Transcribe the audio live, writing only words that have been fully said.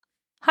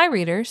Hi,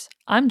 readers.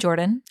 I'm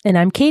Jordan. And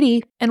I'm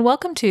Katie. And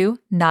welcome to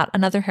Not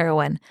Another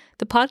Heroine,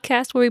 the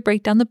podcast where we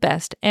break down the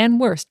best and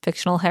worst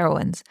fictional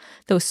heroines,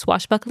 those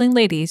swashbuckling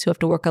ladies who have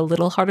to work a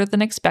little harder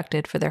than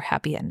expected for their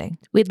happy ending.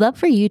 We'd love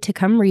for you to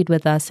come read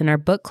with us in our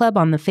book club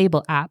on the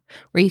Fable app,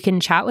 where you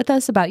can chat with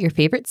us about your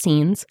favorite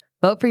scenes,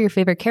 vote for your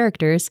favorite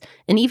characters,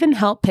 and even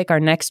help pick our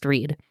next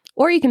read.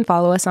 Or you can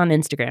follow us on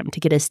Instagram to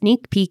get a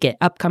sneak peek at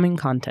upcoming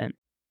content.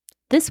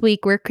 This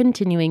week, we're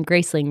continuing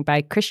Graceling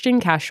by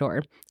Kristin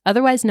Cashore,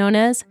 otherwise known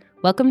as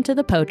Welcome to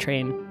the Poe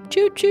Train.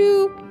 Choo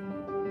choo!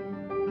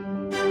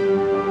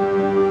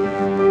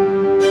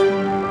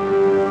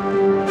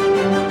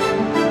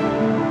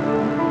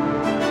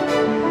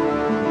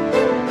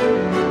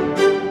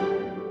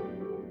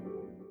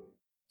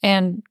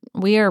 And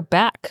we are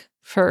back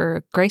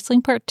for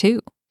Graceling Part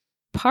 2.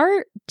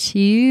 Part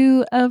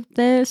 2 of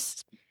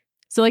this.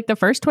 So the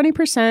first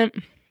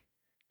 20%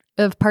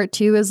 of Part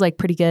 2 is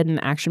pretty good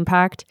and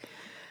action-packed.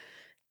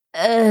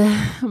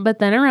 But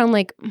then around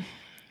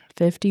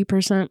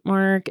 50%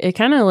 mark, it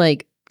kind of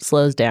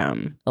slows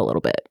down a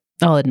little bit,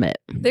 I'll admit.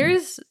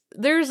 There's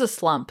a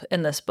slump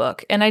in this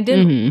book, and I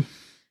didn't. Mm-hmm.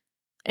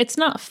 It's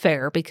not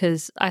fair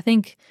because I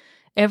think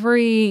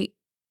every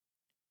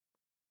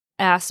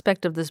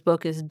aspect of this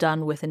book is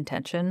done with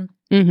intention.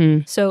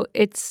 Mm-hmm. So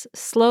it's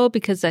slow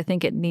because I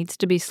think it needs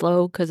to be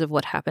slow because of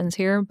what happens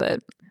here,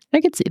 but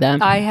I could see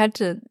that. I had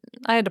to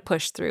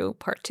push through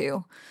Part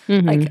 2.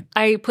 Mm-hmm.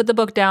 I put the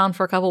book down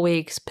for a couple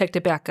weeks, picked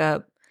it back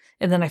up,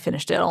 and then I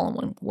finished it all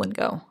in one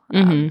go.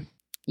 Mm-hmm.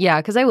 Yeah,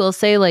 because I will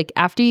say,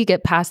 after you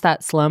get past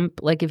that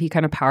slump, if you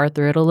kind of power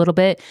through it a little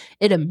bit,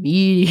 it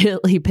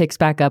immediately picks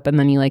back up, and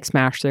then you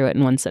smash through it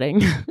in one sitting.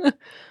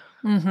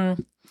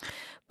 Mm-hmm.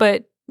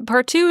 But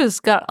Part 2 has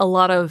got a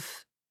lot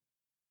of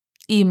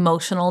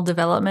emotional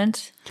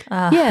development.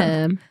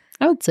 Yeah,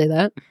 I would say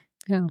that.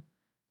 Yeah.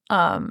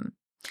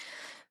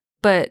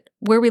 But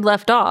where we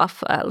left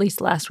off, at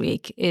least last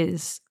week,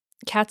 is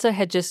Katza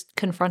had just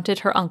confronted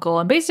her uncle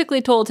and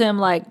basically told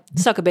him,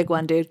 suck a big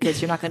one, dude,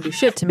 because you're not going to do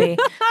shit to me.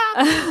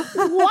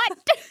 What?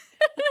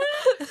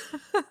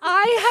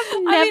 I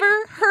have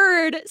never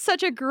heard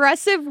such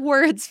aggressive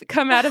words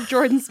come out of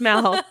Jordan's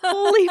mouth.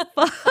 Holy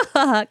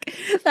fuck.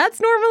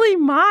 That's normally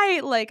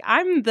my,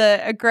 I'm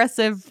the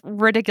aggressive,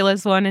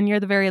 ridiculous one, and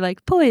you're the very,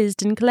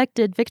 poised and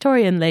collected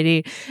Victorian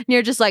lady. And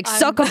you're just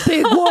suck a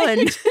big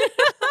one.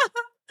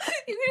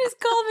 You just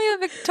called me a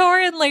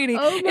Victorian lady.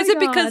 Oh Is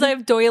it because I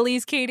have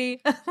doilies, Katie?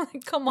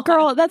 Come on.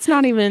 Girl, that's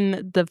not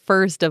even the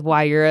first of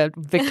why you're a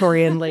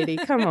Victorian lady.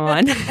 Come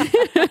on.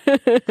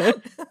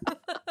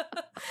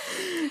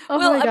 Oh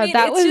my God,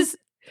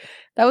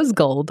 that was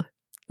gold.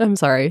 I'm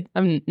sorry.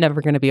 I'm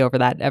never going to be over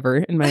that ever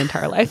in my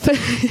entire life.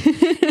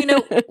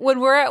 When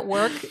we're at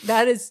work,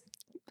 that is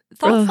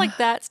thoughts like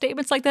that,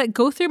 statements like that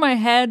go through my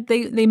head.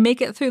 They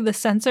make it through the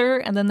censor,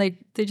 and then they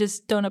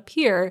just don't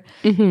appear.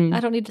 Mm-hmm. I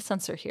don't need to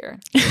censor here.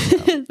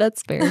 So.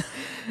 That's fair.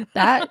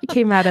 That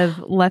came out of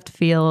left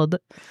field.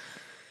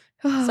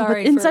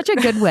 Sorry, in such a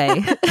good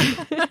way.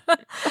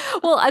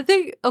 Well, I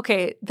think,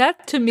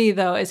 that to me,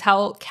 though, is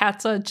how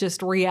Katza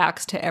just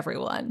reacts to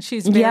everyone.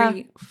 She's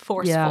very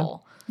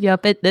forceful. Yeah.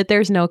 Yep.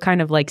 There's no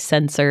kind of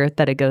censor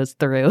that it goes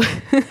through.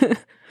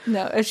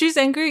 No, if she's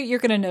angry, you're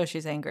going to know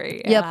she's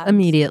angry. Yep,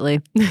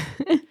 immediately.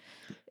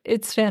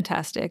 It's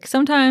fantastic.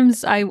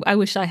 Sometimes I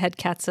wish I had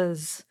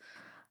Katza's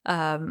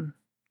bravado.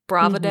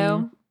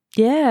 Mm-hmm.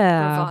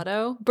 Yeah.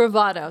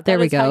 Bravado. There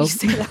we go. How you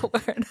say that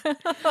word.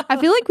 I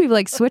feel like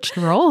we've switched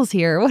roles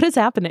here. What is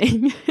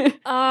happening?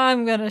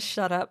 I'm going to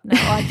shut up. No,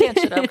 I can't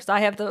shut up because I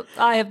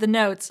have the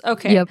notes.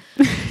 Okay. Yep.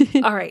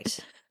 All right.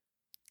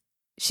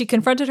 She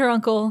confronted her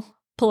uncle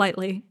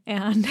politely,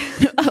 and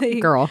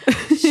girl.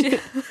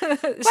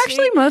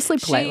 Actually, mostly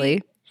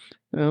politely.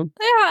 Yeah,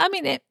 I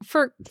mean,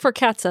 for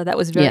Katza, that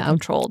was very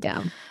controlled.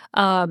 Yeah.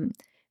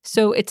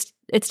 So it's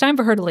time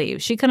for her to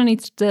leave. She kind of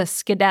needs to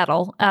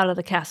skedaddle out of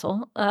the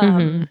castle.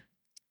 Mm-hmm.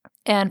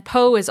 And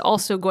Poe is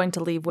also going to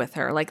leave with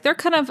her. They're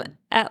kind of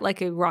at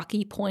a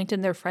rocky point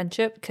in their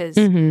friendship because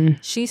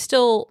she's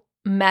still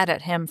mad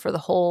at him for the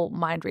whole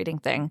mind reading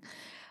thing.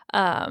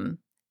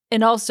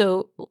 And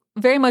also,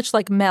 very much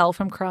like Mel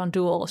from Crown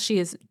Jewel, she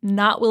is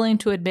not willing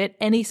to admit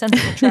any sense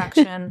of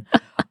attraction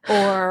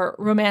or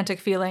romantic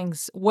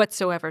feelings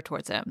whatsoever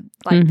towards him.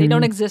 They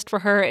don't exist for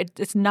her.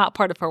 It's not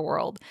part of her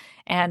world.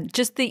 And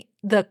just the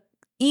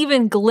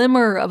even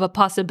glimmer of a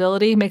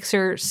possibility makes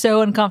her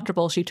so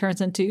uncomfortable she turns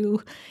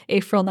into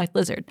a frill-necked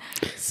lizard.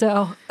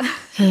 So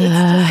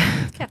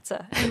it's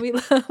Katza, and we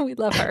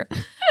love her.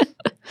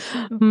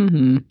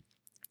 Mm-hmm.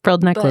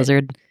 Frilled-necked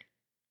lizard.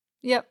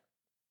 Yep.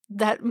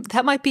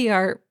 That might be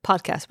our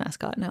podcast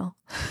mascot now.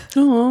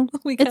 Oh,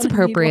 it's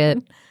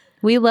appropriate.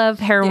 We love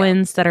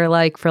heroines that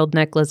are frilled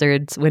neck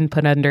lizards when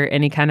put under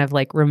any kind of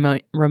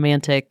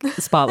romantic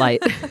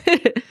spotlight.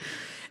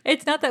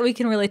 It's not that we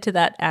can relate to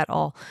that at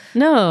all.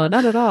 No,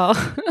 not at all.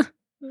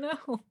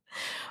 No.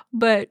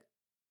 But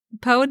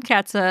Poe and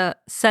Katza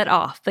set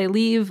off. They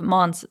leave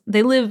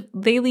They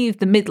leave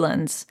the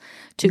Midlands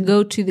to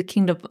go to the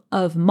kingdom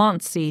of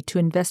Monsey to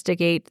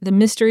investigate the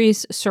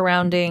mysteries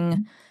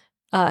surrounding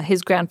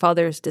his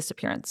grandfather's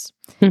disappearance.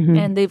 Mm-hmm.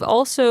 And they've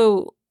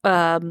also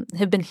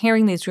have been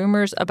hearing these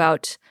rumors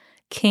about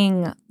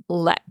King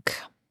Lek.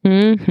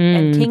 Mm-hmm.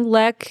 And King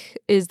Lek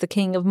is the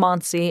king of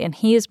Monsey, and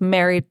he is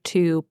married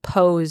to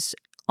Poe's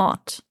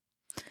aunt.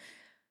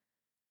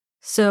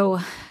 So,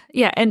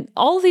 yeah, and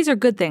all of these are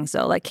good things,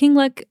 though. Like, King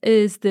Lek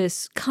is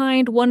this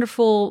kind,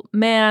 wonderful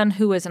man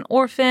who is an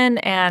orphan,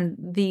 and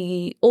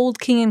the old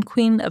king and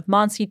queen of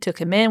Monsey took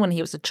him in when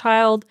he was a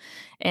child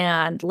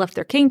and left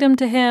their kingdom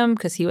to him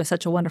because he was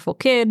such a wonderful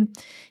kid.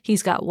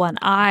 He's got one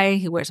eye.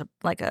 He wears a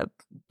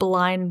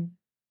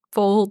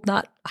blindfold,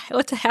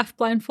 what's a half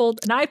blindfold?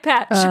 An eye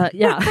patch.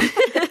 Yeah.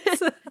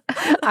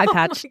 Eye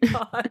patch. Oh, my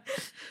God.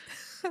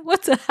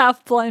 What's a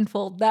half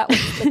blindfold? That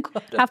was the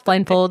quote. Half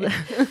blindfold.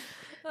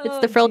 It's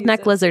the frilled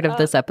neck lizard of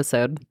this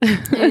episode.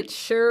 It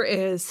sure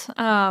is.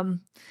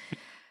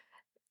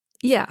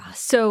 Yeah,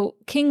 so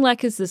King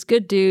Lek is this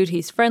good dude.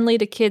 He's friendly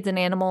to kids and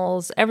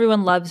animals.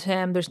 Everyone loves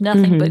him. There's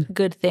nothing but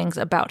good things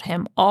about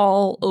him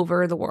all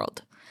over the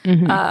world.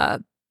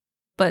 Mm-hmm.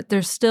 But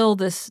there's still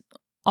this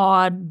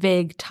odd,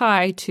 vague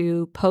tie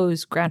to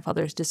Poe's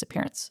grandfather's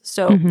disappearance.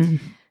 So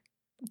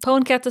Poe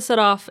and Katza set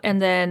off,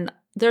 and then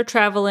they're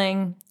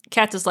traveling.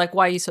 Katza's like,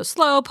 "Why are you so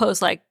slow?"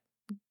 Poe's like,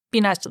 "Be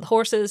nice to the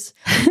horses."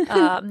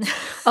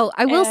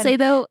 I will say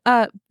though,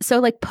 so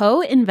like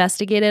Poe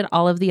investigated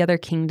all of the other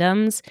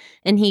kingdoms,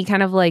 and he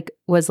kind of like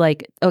was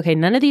like, okay,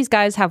 none of these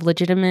guys have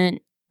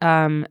legitimate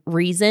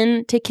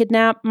reason to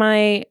kidnap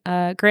my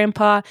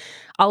grandpa.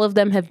 All of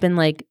them have been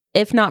like,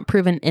 if not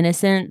proven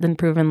innocent, then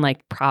proven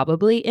like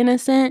probably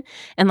innocent.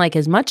 And like,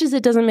 as much as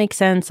it doesn't make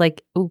sense,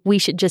 like we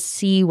should just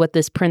see what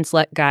this Prince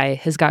Lek guy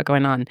has got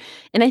going on.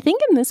 And I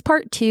think in this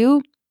part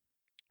too,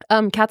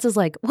 Katz is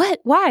like,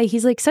 what? Why?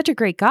 He's like such a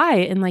great guy.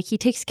 And like, he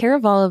takes care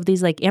of all of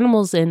these like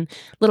animals and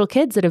little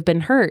kids that have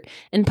been hurt.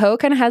 And Poe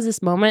kind of has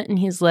this moment and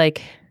he's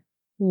like,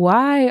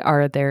 why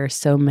are there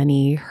so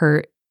many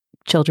hurt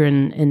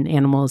children and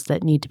animals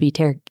that need to be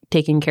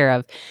taken care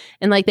of?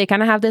 And like, they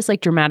kind of have this like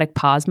dramatic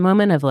pause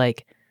moment of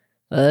like,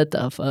 what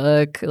the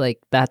fuck? Like,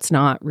 that's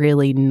not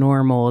really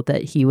normal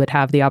that he would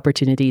have the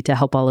opportunity to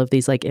help all of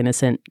these like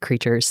innocent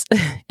creatures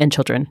and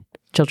children.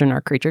 Children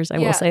are creatures, I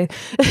will say.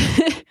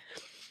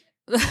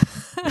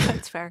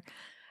 That's fair.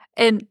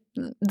 And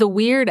the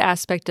weird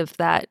aspect of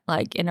that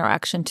like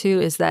interaction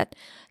too is that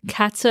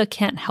Katza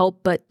can't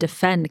help but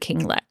defend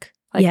King Lek.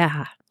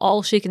 Like,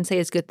 all she can say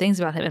is good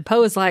things about him. And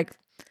Poe is like,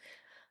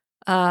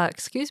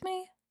 excuse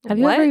me? Have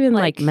you ever even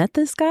like met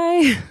this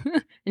guy?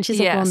 And she's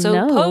like, well, so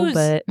no,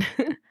 but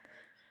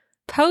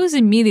Poe's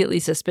immediately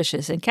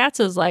suspicious. And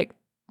Katza's like,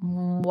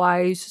 why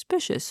are you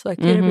suspicious?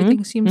 Like,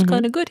 everything seems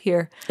kind of good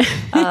here.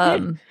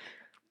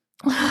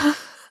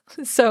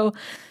 So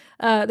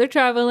they're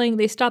traveling.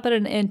 They stop at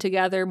an inn to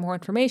gather more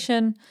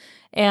information,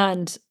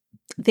 and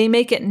they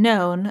make it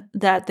known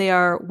that they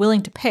are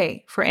willing to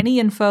pay for any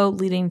info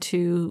leading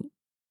to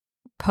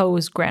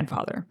Poe's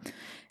grandfather.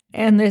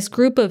 And this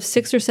group of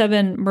 6 or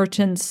 7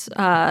 merchants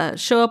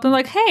show up and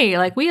like, hey,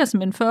 like, we have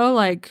some info.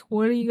 Like,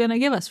 what are you going to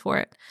give us for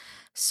it?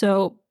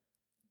 So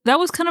that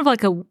was kind of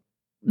like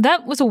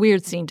that was a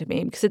weird scene to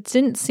me because it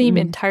didn't seem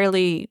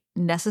entirely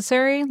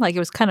necessary. Like, it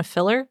was kind of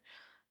filler.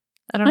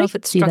 I don't know if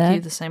it struck you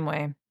the same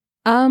way.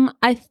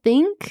 I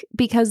think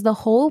because the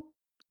whole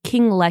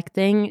King Lek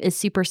thing is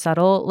super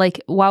subtle. Like,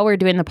 while we're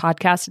doing the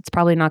podcast, it's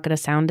probably not going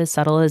to sound as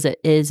subtle as it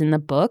is in the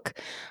book.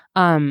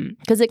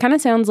 Because it kind of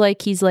sounds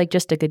like he's like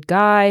just a good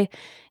guy,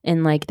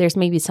 and like there's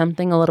maybe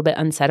something a little bit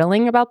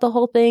unsettling about the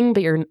whole thing,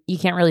 but you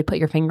can't really put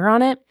your finger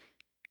on it.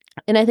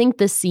 And I think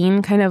this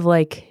scene kind of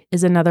like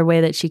is another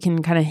way that she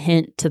can kind of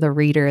hint to the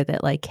reader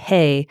that like,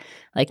 hey,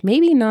 like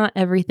maybe not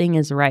everything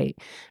is right.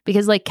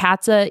 Because like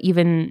Katza,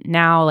 even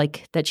now,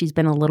 like that she's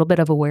been a little bit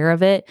of aware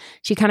of it,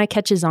 she kind of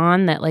catches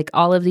on that like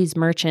all of these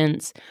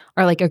merchants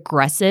are like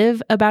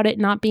aggressive about it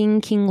not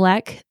being King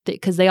Lek,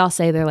 because they all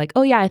say they're like,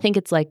 oh yeah, I think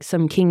it's like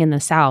some king in the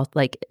south.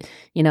 Like,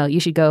 you know, you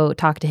should go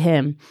talk to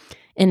him.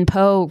 And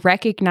Poe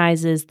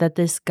recognizes that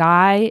this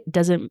guy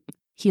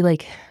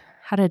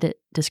how did it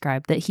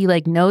describe that he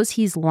like knows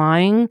he's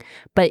lying,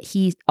 but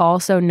he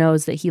also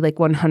knows that he like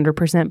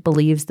 100%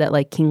 believes that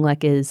like King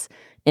Lek is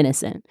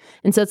innocent.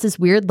 And so it's this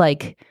weird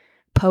like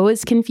Poe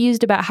is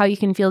confused about how you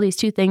can feel these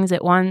two things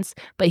at once,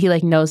 but he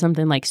like knows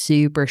something like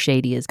super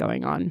shady is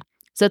going on.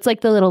 So it's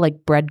like the little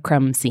like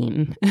breadcrumb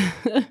scene.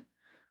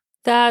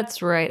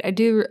 That's right. I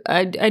do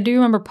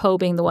remember Poe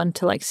being the one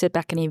to like sit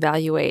back and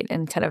evaluate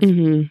and kind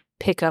of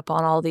pick up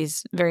on all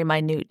these very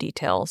minute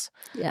details.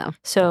 Yeah.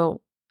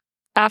 So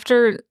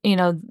after, you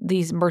know,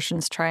 these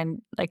merchants try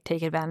and like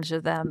take advantage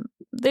of them,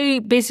 they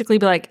basically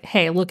be like,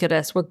 hey, look at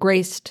us. We're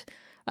graced.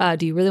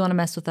 Do you really want to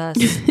mess with us?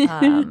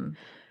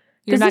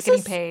 You're not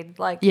getting paid.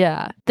 Like,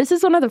 yeah. This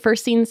is one of the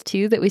first scenes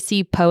too that we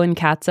see Poe and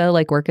Katza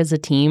like work as a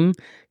team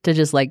to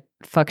just like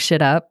fuck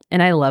shit up.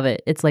 And I love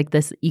it. It's like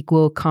this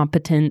equal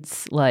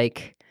competence,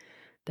 like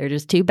they're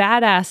just two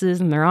badasses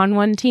and they're on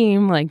one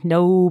team. Like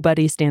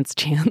nobody stands a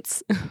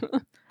chance.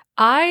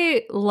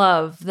 I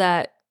love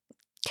that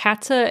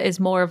Katza is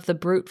more of the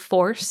brute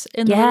force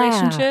in the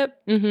relationship,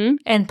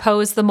 and Poe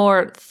is the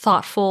more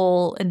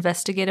thoughtful,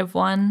 investigative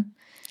one.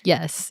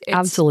 Yes, It's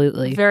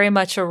absolutely. very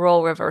much a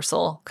role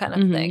reversal kind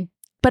of thing.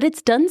 But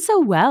it's done so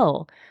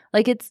well.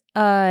 Like it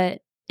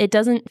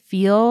doesn't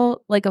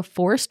feel like a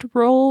forced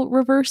role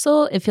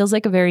reversal. It feels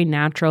like a very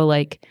natural,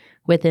 like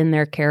within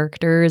their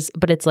characters,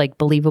 but it's like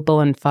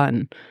believable and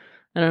fun.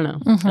 I don't know.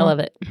 I love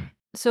it.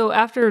 So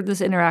after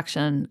this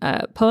interaction,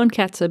 Poe and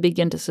Katza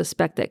begin to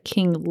suspect that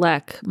King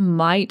Lek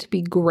might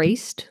be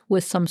graced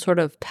with some sort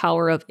of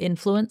power of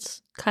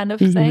influence kind of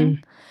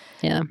thing.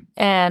 Yeah.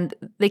 And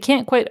they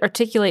can't quite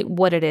articulate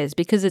what it is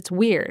because it's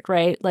weird,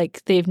 right?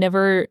 Like they've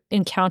never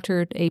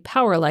encountered a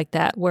power like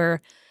that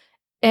where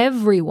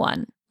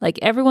everyone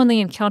they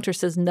encounter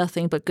says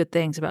nothing but good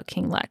things about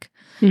King Lek.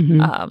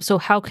 So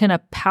how can a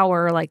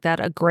power like that,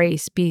 a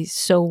grace, be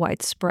so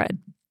widespread?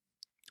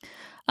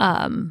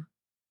 And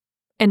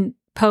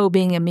Poe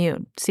being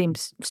immune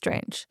seems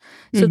strange.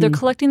 So they're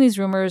collecting these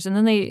rumors, and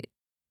then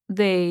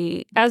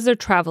they as they're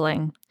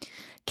traveling,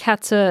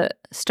 Katza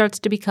starts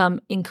to become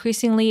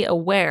increasingly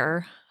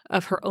aware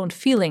of her own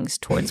feelings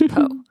towards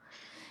Poe.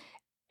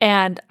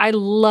 And I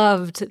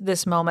loved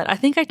this moment. I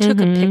think I took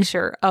a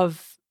picture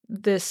of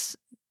this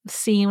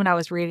scene when I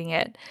was reading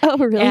it. Oh,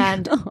 really?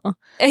 And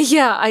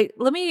yeah,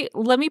 let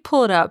me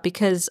pull it up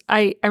because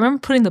I remember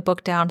putting the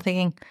book down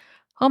thinking,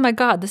 oh my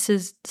God, this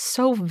is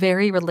so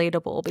very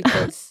relatable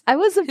because I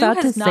was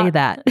about to say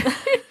that.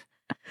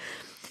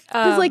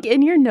 Because like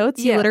in your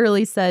notes, you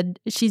literally said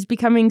she's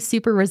becoming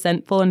super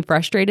resentful and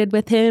frustrated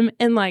with him.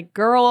 And like,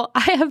 girl,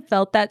 I have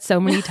felt that so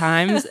many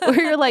times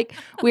where you're like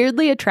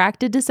weirdly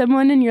attracted to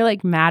someone and you're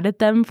like mad at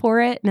them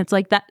for it. And it's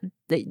like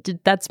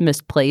that's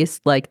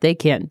misplaced. Like they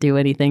can't do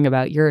anything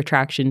about your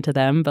attraction to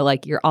them. But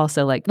like, you're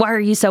also like, why are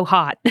you so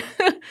hot?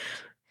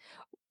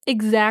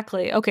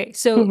 Exactly. Okay.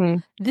 So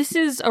this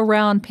is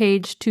around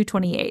page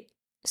 228.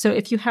 So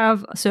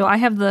I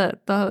have the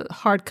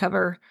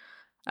hardcover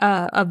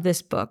of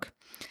this book.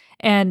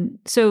 And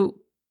so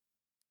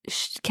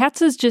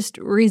Katza's just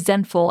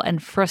resentful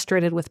and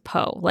frustrated with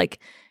Poe. Like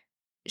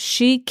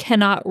she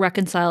cannot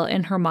reconcile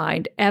in her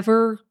mind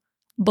ever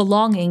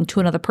belonging to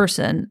another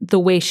person the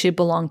way she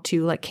belonged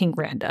to like King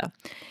Randa.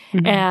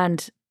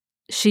 And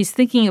she's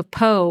thinking of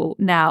Poe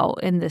now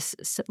in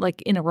this,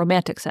 like in a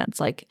romantic sense,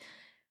 like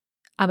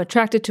I'm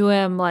attracted to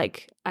him,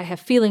 like I have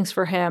feelings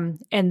for him,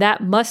 and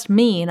that must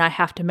mean I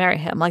have to marry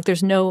him. Like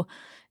there's no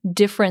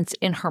difference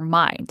in her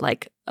mind.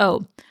 Like,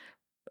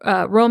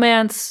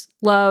 romance,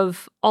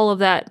 love, all of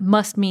that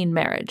must mean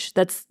marriage.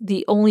 That's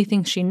the only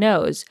thing she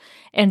knows.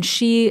 And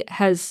she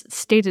has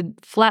stated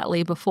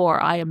flatly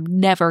before, I am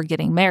never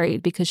getting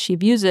married because she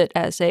views it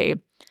as a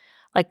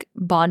like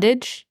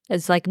bondage,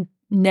 as like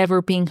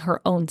never being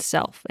her own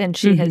self. And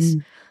she has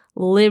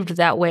lived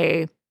that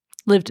way,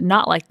 lived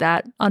not like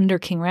that under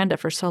King Randa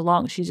for so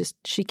long.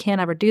 She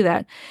can't ever do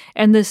that.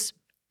 And this,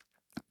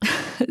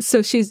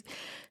 so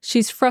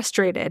she's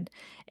frustrated.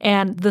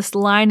 And this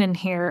line in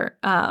here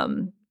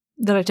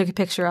that I took a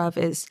picture of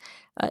is,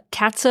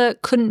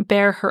 Katza couldn't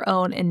bear her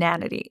own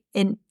inanity.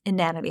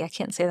 Inanity, I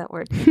can't say that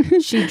word.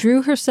 She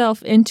drew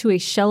herself into a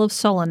shell of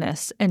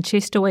sullenness and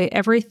chased away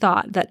every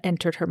thought that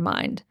entered her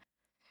mind.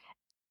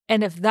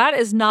 And if that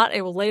is not a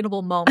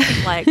relatable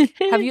moment, like,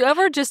 have you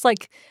ever just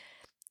like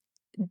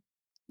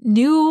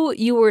knew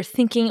you were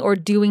thinking or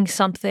doing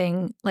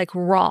something like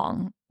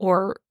wrong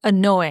or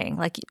annoying,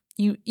 like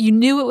you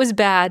knew it was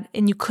bad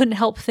and you couldn't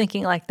help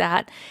thinking like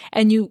that,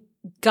 and you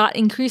got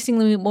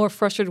increasingly more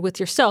frustrated with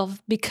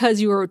yourself because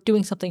you were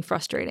doing something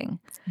frustrating.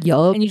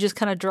 Yup. And you just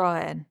kind of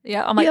draw in.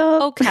 Yeah, I'm like,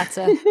 oh,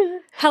 Katza.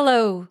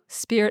 Hello,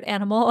 spirit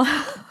animal.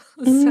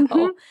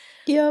 So,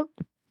 yep.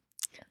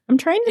 I'm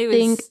trying to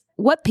think,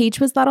 what page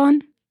was that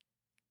on?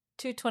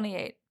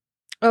 228.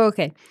 Oh,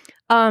 okay.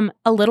 A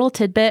little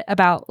tidbit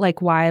about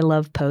like why I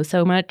love Poe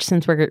so much,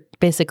 since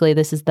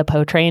this is the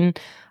Poe train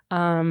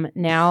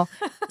now.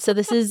 So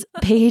this is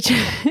page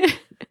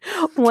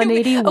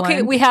 181.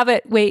 Okay, we have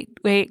it. Wait.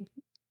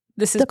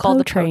 This is called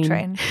the Poe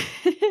train.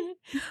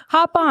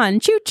 Hop on,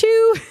 choo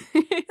choo.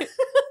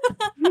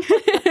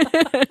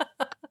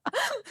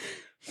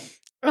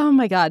 Oh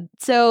my God.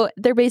 So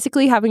they're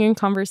basically having a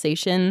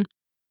conversation,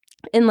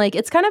 and like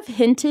it's kind of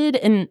hinted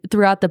in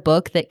throughout the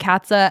book that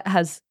Katza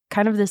has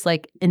kind of this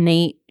like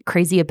innate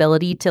crazy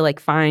ability to like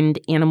find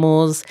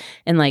animals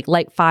and like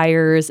light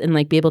fires and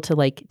like be able to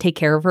like take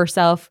care of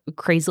herself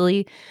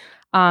crazily.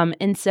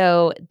 And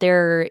so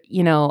they're,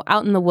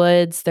 out in the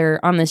woods,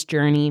 they're on this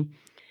journey,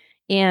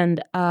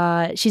 and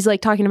she's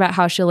like talking about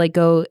how she'll like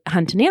go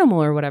hunt an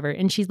animal or whatever.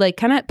 And she's like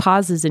kind of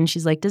pauses and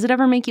she's like, does it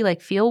ever make you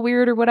like feel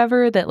weird or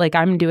whatever that like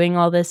I'm doing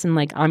all this and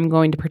like I'm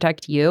going to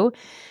protect you?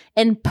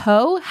 And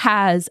Poe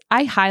I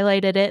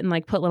highlighted it and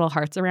like put little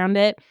hearts around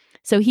it.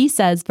 So he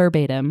says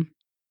verbatim,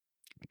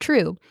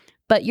 true,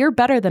 but you're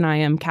better than I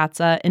am,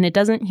 Katza, and it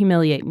doesn't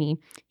humiliate me.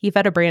 He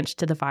fed a branch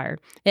to the fire.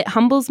 It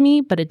humbles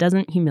me, but it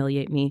doesn't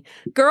humiliate me.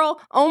 Girl,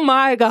 oh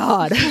my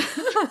God.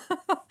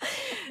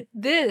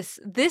 This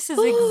is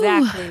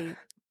exactly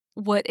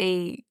what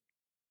a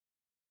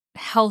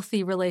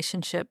healthy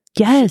relationship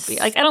Yes. should be.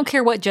 Like, I don't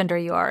care what gender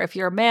you are. If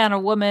you're a man or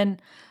woman,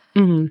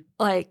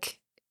 like,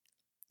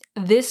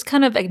 this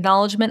kind of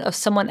acknowledgement of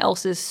someone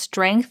else's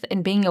strength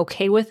and being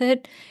okay with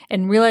it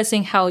and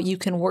realizing how you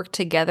can work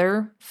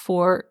together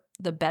for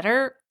the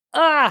better.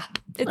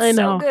 It's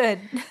so good.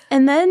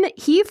 And then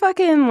he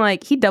fucking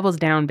he doubles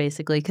down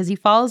basically because he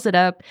follows it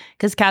up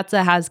because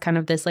Katza has kind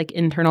of this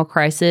internal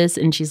crisis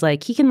and she's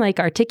like, he can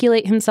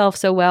articulate himself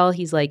so well.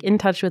 He's in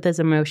touch with his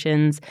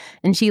emotions.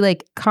 And she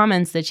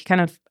comments that she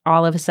kind of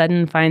all of a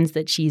sudden finds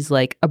that she's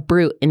a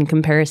brute in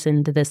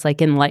comparison to this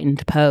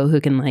enlightened Poe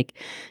who can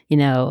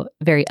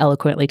very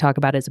eloquently talk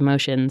about his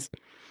emotions.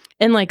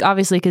 And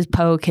obviously because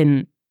Poe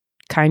can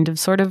kind of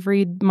sort of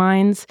read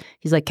minds,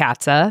 he's like,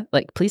 Katza,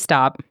 please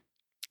stop.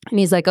 And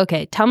he's like,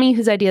 okay, tell me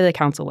whose idea the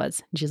council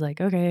was. And she's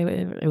like, okay,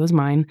 it was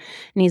mine.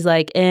 And he's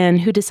like,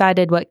 and who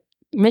decided what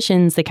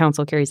missions the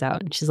council carries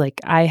out? And she's like,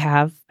 I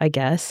have, I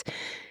guess.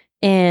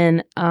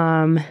 And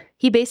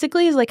he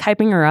basically is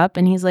hyping her up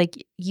and he's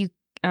like,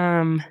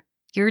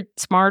 you're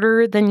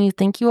smarter than you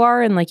think you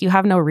are. And you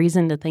have no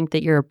reason to think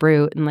that you're a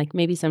brute. And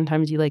maybe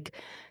sometimes you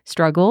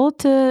struggle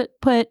to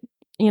put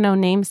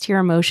names to your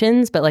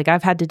emotions, but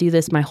I've had to do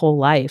this my whole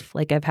life.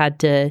 I've had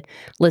to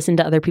listen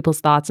to other people's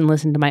thoughts and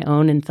listen to my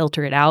own and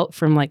filter it out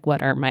from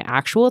what are my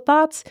actual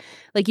thoughts.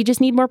 You just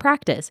need more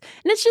practice.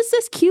 And it's just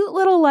this cute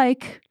little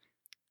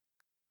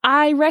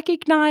I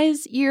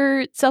recognize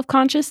your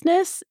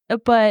self-consciousness,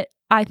 but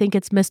I think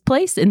it's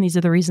misplaced and these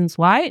are the reasons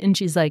why. And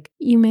she's like,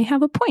 you may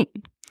have a point.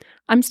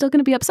 I'm still going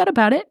to be upset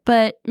about it,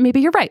 but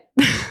maybe you're right.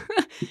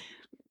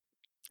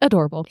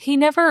 Adorable. He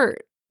never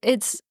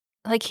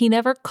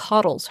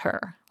coddles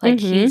her.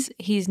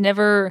 He's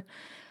never,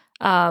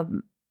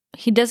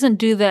 he doesn't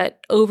do that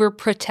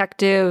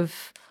overprotective,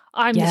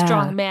 I'm the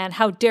strong man,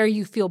 how dare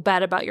you feel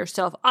bad about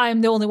yourself,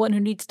 I'm the only one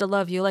who needs to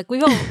love you.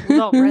 We've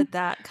all read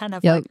that kind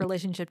of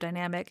relationship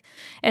dynamic.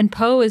 And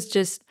Poe is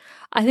just,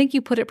 I think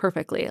you put it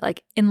perfectly,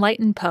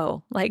 enlightened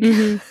Poe.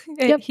 He's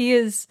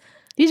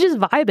just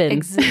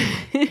vibing.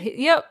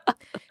 Yep.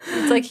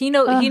 It's he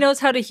knows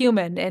how to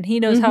human and he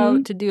knows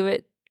how to do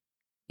it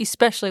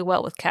especially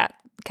well with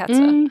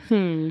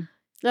Katza.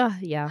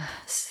 Yeah.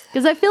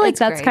 Because I feel that's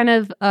great. Kind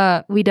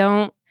of, we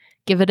don't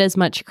give it as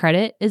much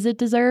credit as it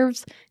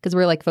deserves because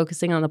we're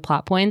focusing on the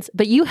plot points.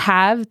 But you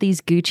have these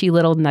Gucci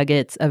little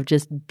nuggets of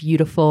just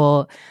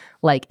beautiful,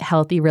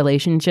 healthy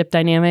relationship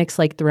dynamics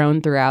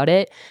thrown throughout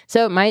it.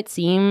 So it might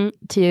seem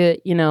to,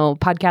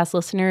 podcast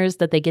listeners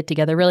that they get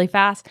together really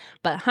fast.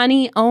 But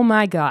honey, oh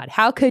my God,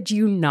 how could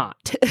you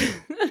not?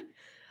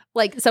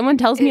 Someone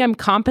tells me I'm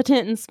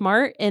competent and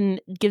smart and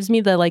gives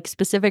me the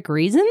specific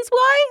reasons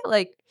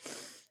why.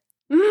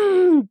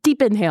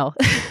 Deep inhale.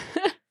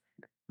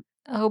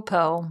 Oh,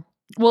 Poe.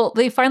 Well,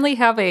 they finally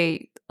have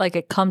a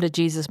come to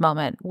Jesus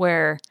moment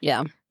where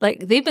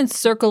they've been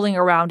circling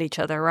around each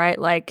other, right?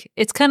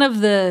 It's kind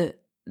of the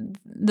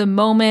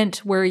moment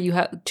where you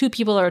have two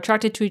people are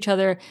attracted to each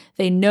other.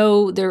 They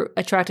know they're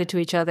attracted to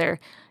each other.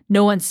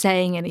 No one's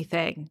saying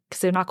anything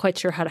because they're not quite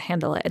sure how to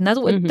handle it. And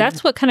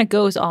that's what kind of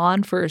goes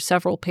on for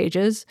several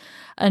pages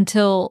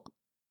until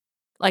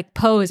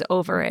Poe is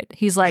over it.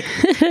 He's like,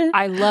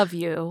 I love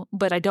you,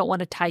 but I don't want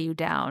to tie you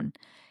down.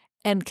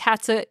 And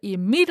Katza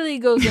immediately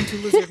goes into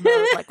lizard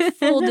mode,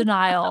 full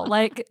denial.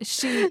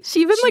 She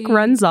even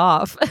runs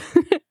off.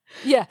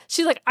 Yeah.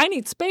 She's like, I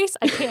need space.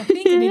 I can't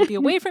think. I need to be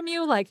away from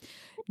you.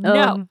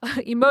 No,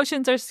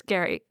 emotions are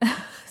scary.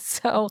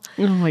 So,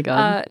 oh my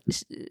God.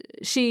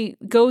 She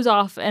goes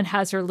off and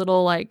has her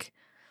little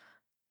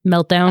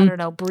meltdown. I don't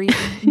know,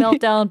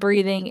 meltdown,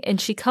 breathing.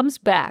 And she comes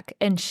back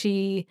and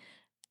she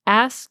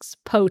asks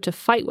Poe to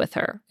fight with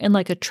her in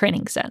a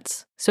training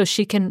sense. So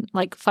she can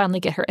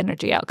finally get her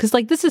energy out. Because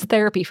this is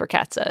therapy for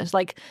Katza. It's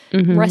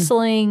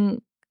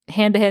wrestling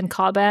hand-to-hand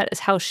combat is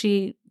how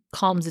she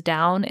calms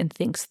down and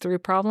thinks through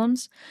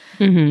problems.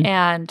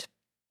 And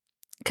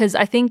because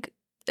I think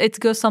it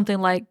goes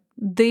something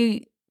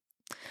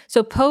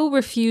so Poe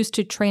refused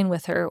to train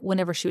with her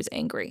whenever she was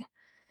angry,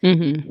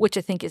 which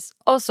I think is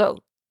also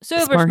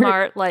super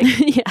smart.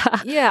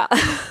 Yeah,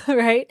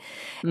 right?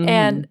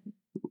 And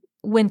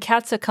when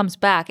Katza comes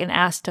back and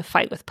asks to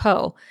fight with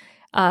Poe,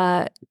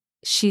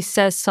 she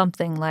says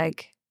something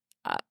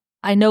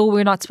I know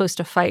we're not supposed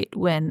to fight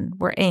when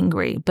we're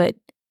angry, but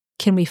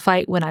can we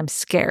fight when I'm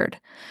scared?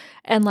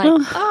 And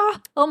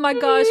oh my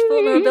gosh,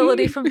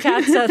 vulnerability from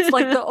Katza. It's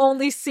the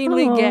only scene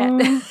we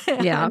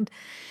get.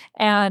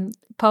 And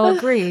Poe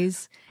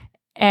agrees.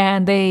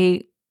 And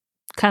they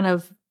kind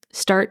of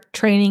start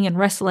training and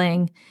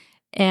wrestling.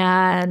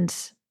 And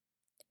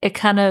it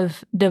kind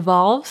of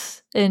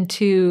devolves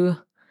into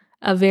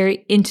a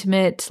very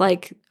intimate,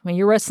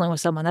 you're wrestling with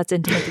someone, that's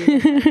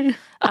intimate.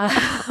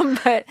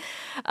 But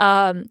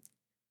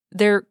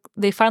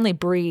they finally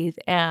breathe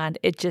and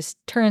it just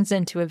turns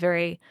into a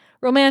very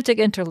romantic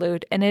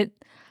interlude. And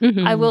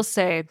I will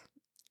say,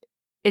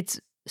 it's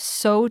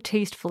so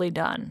tastefully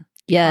done.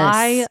 Yes.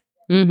 I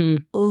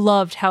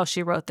loved how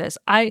she wrote this.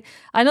 I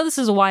know this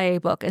is a YA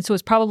book, and so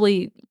it's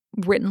probably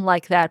written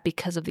like that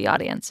because of the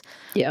audience.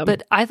 Yeah.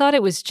 But I thought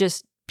it was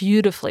just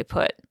beautifully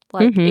put.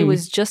 Like it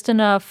was just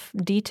enough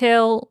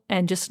detail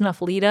and just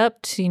enough lead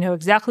up to know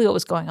exactly what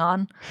was going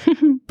on.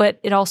 But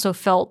it also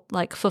felt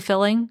like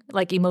fulfilling,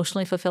 like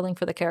emotionally fulfilling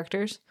for the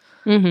characters.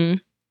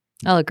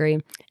 I'll agree.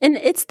 And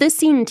it's this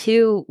scene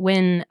too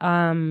when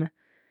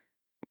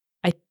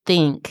I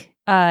think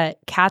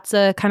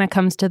Katza kind of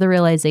comes to the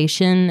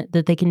realization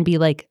that they can be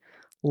like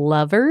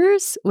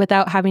lovers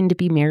without having to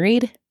be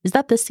married. Is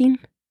that this scene?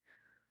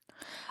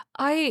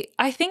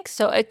 I think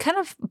so. It kind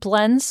of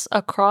blends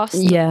across.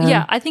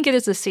 Yeah, I think it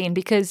is a scene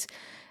because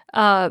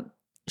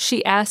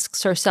she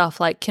asks herself,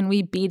 like, can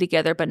we be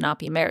together but not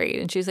be married?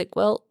 And she's like,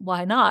 well,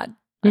 why not?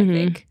 I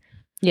think.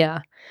 Yeah.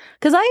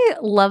 Because I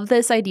love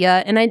this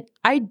idea. And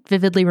I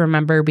vividly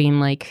remember being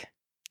like,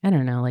 I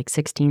don't know, like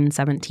 16,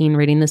 17,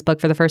 reading this book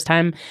for the first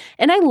time.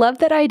 And I love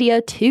that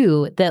idea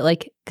too, that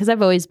like, because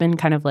I've always been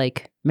kind of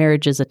like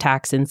marriage is a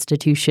tax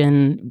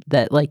institution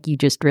that like you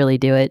just really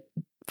do it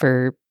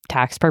for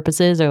tax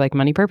purposes or like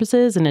money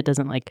purposes. And it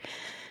doesn't like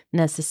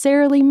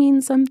necessarily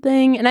mean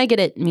something. And I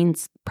get it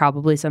means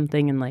probably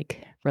something in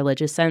like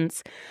religious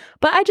sense.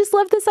 But I just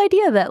love this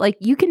idea that like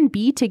you can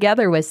be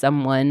together with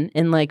someone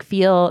and like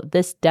feel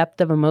this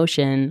depth of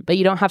emotion, but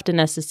you don't have to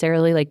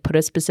necessarily like put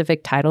a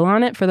specific title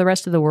on it for the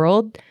rest of the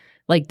world,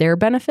 like their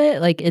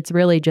benefit. Like it's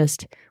really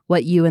just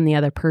what you and the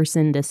other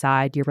person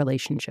decide your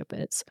relationship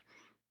is.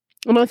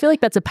 And I feel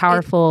like that's a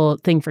powerful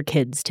thing for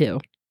kids too.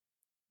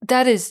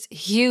 That is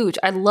huge.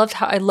 I love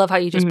how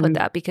you just put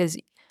that, because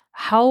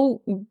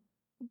how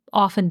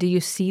often do you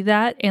see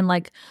that in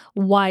like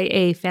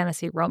YA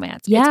fantasy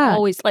romance? Yeah. It's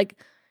always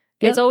like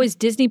it's always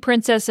Disney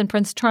princess and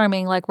Prince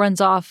Charming like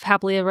runs off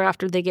happily ever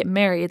after they get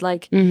married.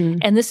 Like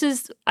and this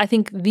is, I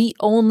think, the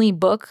only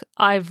book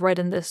I've read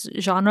in this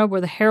genre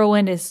where the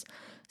heroine is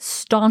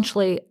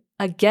staunchly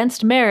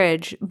against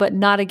marriage, but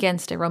not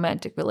against a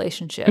romantic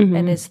relationship,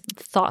 and is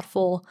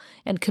thoughtful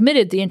and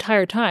committed the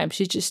entire time.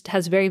 She just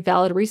has very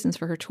valid reasons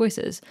for her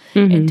choices.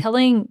 And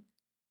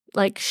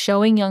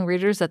showing young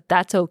readers that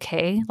that's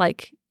okay.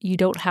 Like, you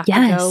don't have to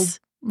go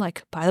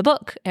like by the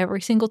book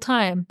every single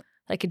time.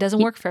 Like, it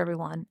doesn't work for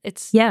everyone.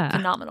 It's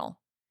phenomenal.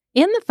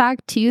 And the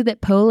fact, too,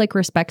 that Poe, like,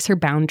 respects her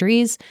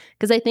boundaries.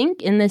 Because I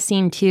think in this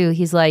scene, too,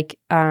 he's like,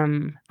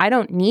 I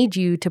don't need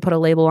you to put a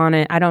label on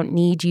it. I don't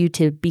need you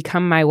to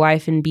become my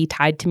wife and be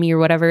tied to me or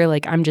whatever.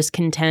 Like, I'm just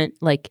content,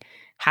 like,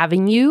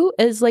 having you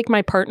as, like,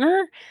 my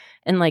partner.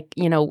 And, like,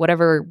 you know,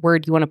 whatever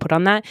word you want to put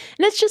on that.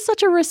 And it's just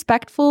such a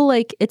respectful,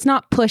 like, it's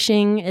not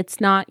pushing.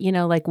 It's not, you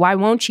know, like, why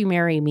won't you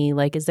marry me?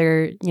 Like, is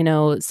there, you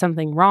know,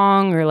 something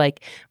wrong? Or,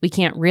 like, we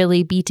can't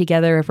really be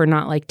together if we're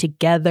not, like,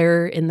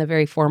 together in the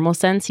very formal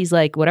sense. He's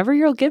like, whatever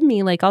you'll give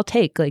me, like, I'll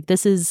take. Like,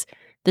 this is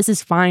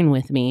fine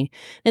with me.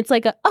 It's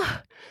like,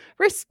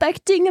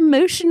 respecting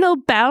emotional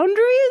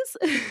boundaries?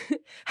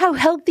 How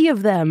healthy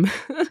of them.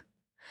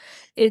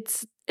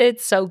 It's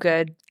so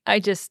good. I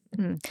just,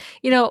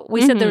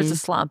 we said there was a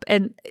slump,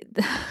 and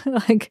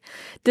like,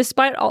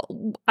 despite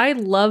all, I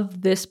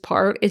love this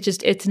part.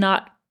 It's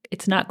not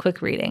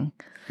quick reading.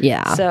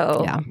 Yeah.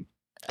 So,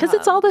 because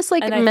it's all this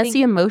like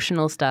messy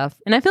emotional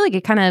stuff. And I feel like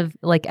it kind of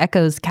like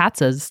echoes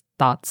Katza's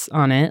thoughts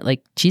on it.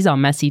 Like, she's all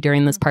messy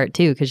during this part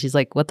too, because she's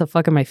like, what the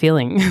fuck am I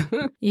feeling?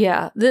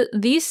 Yeah.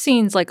 These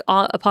scenes, like,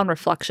 upon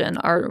reflection,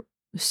 are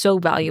so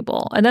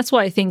valuable. And that's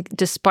why I think,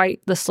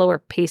 despite the slower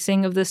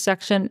pacing of this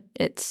section,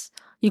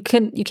 you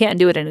can't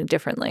do it any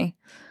differently.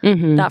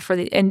 Not for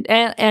the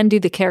and do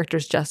the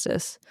characters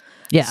justice.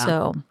 Yeah.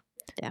 So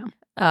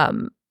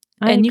and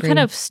agree. You kind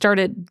of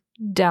started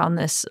down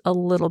this a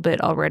little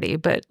bit already,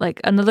 but like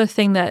another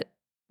thing that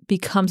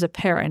becomes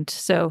apparent.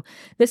 So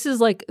this is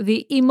like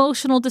the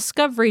emotional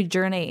discovery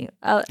journey,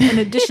 in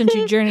addition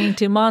to journeying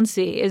to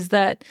Monsi, is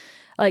that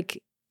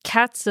like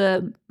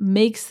Katza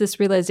makes this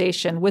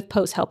realization with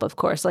Poe's help, of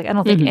course. Like, I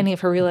don't think any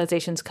of her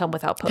realizations come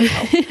without Poe's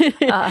help.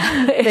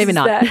 Maybe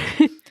not.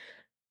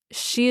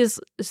 She's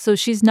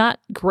not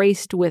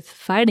graced with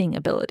fighting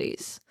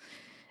abilities.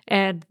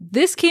 And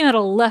this came out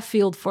of left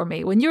field for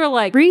me when you were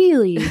like,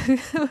 really?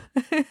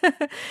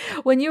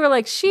 When you were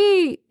like,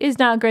 she is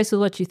not graced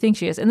with what you think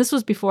she is. And this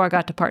was before I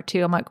got to part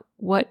 2. I'm like,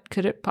 what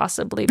could it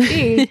possibly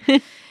be?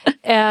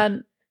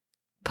 And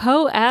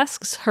Poe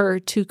asks her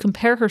to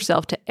compare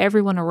herself to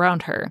everyone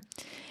around her.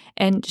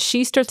 And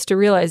she starts to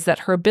realize that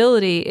her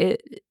ability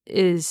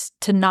is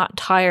to not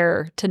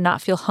tire, to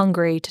not feel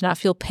hungry, to not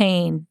feel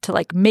pain, to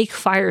like make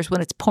fires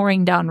when it's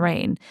pouring down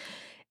rain.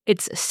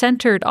 It's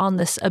centered on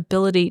this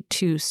ability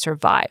to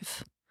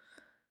survive.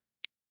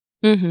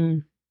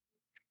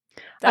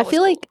 I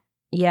feel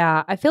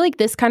like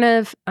this kind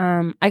of,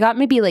 I got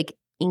maybe like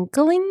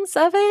inklings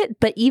of it,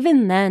 but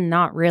even then,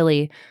 not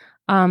really.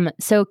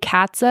 So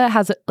Katza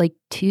has like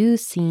 2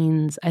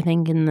 scenes, I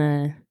think, in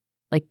the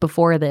like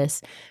before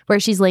this, where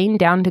she's laying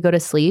down to go to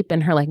sleep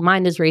and her like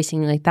mind is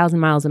racing like 1,000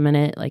 miles a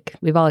minute. Like,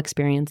 we've all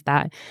experienced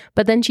that.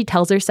 But then she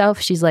tells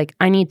herself, she's like,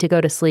 I need to go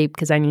to sleep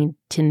because I need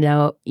to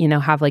know,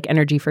 have like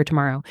energy for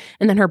tomorrow.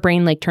 And then her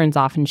brain like turns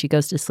off and she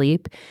goes to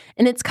sleep.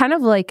 And it's kind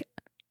of like,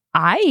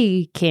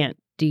 I can't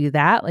do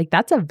that. Like,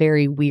 that's a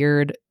very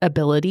weird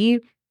ability.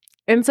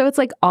 And so it's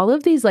like all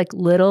of these like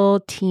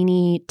little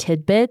teeny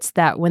tidbits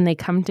that when they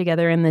come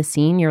together in the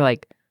scene, you're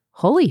like,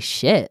 holy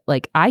shit.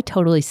 Like I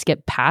totally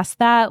skipped past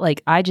that.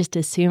 Like I just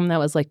assumed that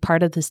was like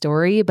part of the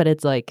story, but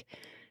it's like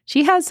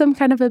she has some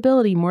kind of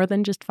ability more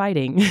than just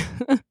fighting.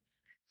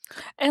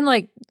 And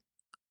like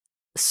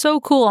so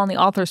cool on the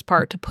author's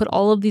part to put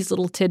all of these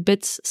little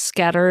tidbits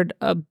scattered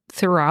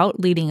throughout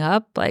leading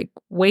up, like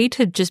way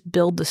to just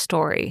build the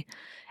story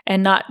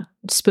and not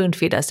spoon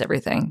feed us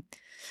everything.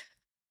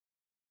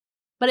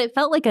 But it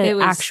felt like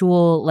an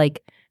actual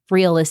like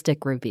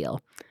realistic reveal.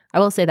 I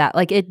will say that.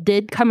 Like it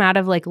did come out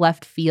of like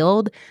left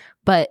field,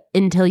 but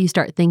until you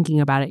start thinking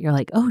about it, you're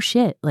like, oh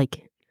shit,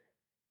 like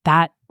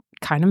that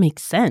kind of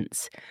makes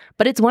sense.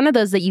 But it's one of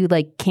those that you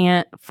like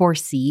can't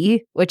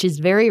foresee, which is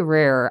very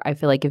rare. I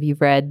feel like if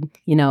you've read,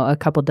 you know, a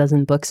couple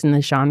dozen books in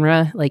the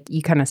genre, like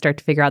you kind of start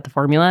to figure out the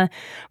formula.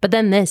 But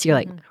then this, you're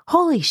like,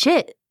 holy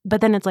shit.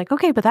 But then it's like,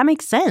 okay, but that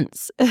makes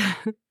sense.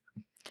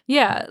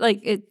 Yeah, like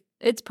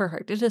it's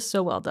perfect. It is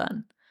so well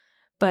done.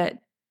 But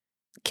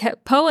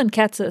Poe and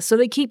Katza, so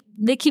they keep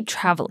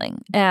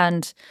traveling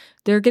and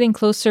they're getting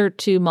closer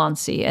to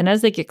Monsey. And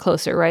as they get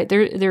closer, right,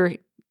 they're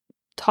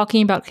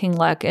talking about King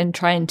Lek and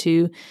trying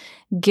to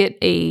get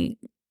a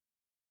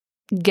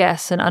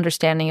guess and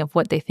understanding of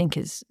what they think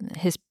his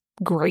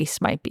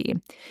grace might be.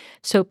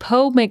 So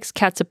Poe makes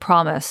Katza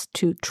promise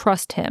to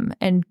trust him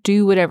and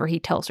do whatever he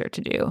tells her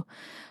to do.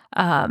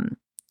 And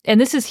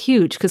this is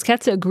huge because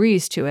Katza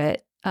agrees to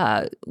it,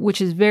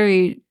 which is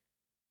very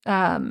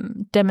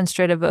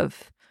demonstrative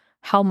of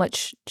how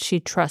much she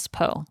trusts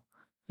Poe.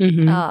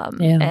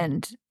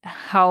 And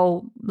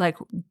how like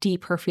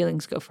deep her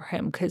feelings go for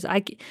him. Because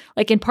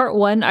in part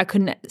one, I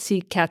couldn't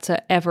see Katza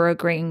ever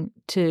agreeing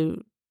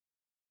to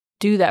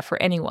do that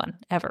for anyone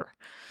ever.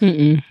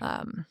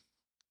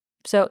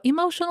 So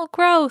emotional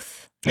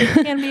growth,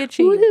 it can be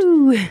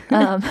achieved.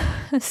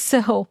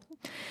 So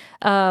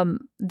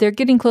they're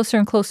getting closer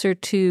and closer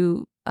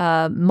to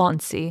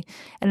Monsey,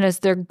 and as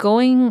they're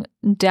going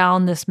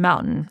down this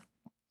mountain,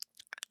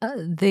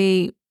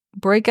 they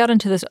break out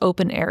into this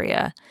open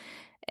area,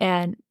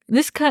 and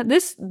this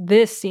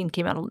scene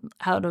came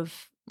out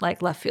of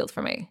like left field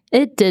for me.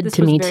 It did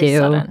to me too.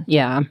 Sudden.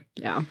 Yeah.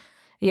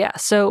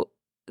 So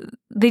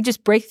they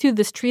just break through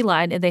this tree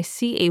line and they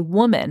see a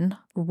woman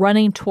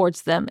running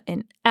towards them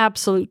in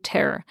absolute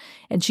terror.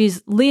 And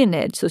she's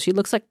Leonid, so she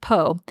looks like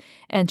Poe,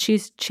 and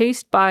she's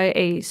chased by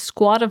a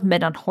squad of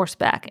men on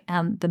horseback.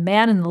 And the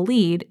man in the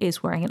lead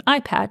is wearing an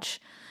eye patch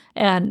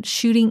and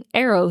shooting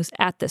arrows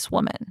at this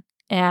woman.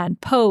 And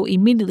Poe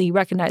immediately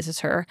recognizes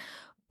her,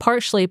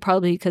 partially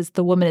probably because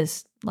the woman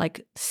is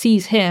like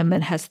sees him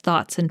and has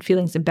thoughts and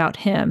feelings about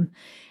him.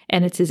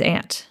 And it's his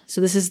aunt.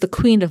 So this is the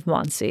Queen of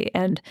Monsey.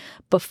 And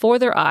before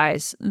their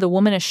eyes, the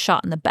woman is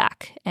shot in the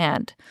back.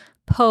 And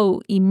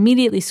Poe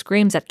immediately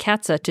screams at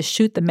Katza to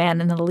shoot the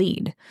man in the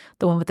lead,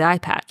 the one with the eye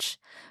patch.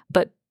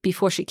 But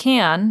before she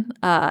can,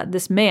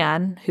 this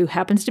man, who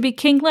happens to be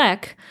King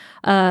Lek,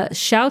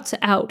 shouts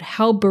out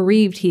how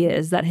bereaved he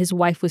is that his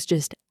wife was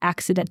just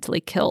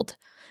accidentally killed.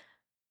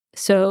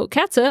 So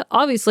Katza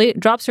obviously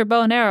drops her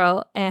bow and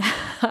arrow,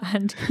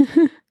 and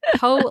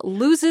Poe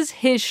loses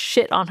his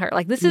shit on her.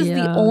 Like this is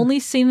the only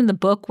scene in the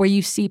book where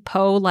you see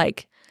Poe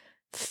like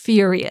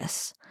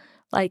furious,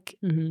 like.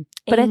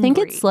 But I think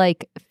it's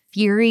like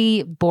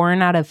fury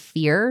born out of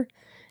fear,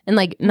 and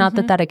like not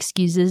that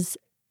excuses,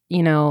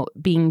 you know,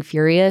 being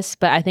furious,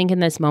 but I think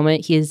in this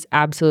moment he is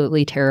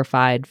absolutely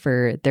terrified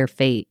for their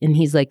fate, and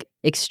he's like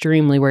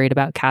extremely worried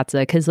about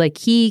Katza because like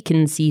he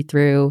can see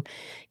through,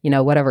 you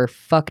know, whatever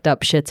fucked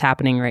up shit's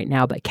happening right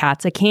now, but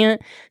Katza can't.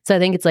 So I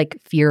think it's like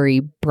fury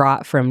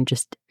brought from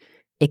just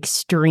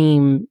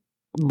extreme,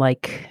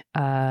 like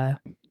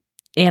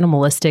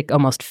animalistic,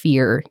 almost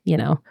fear, you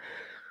know.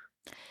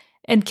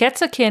 And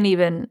Katza can't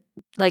even,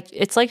 like,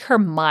 it's like her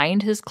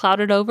mind has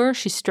clouded over.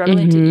 She's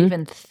struggling to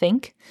even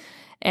think.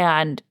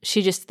 And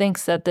she just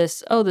thinks that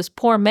this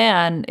poor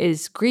man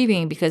is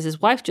grieving because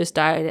his wife just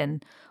died.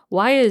 And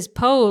why is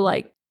Poe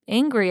like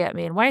angry at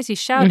me? And why is he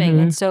shouting?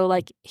 And so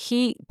like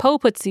Poe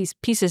puts these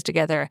pieces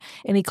together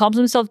and he calms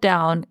himself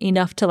down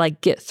enough to like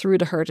get through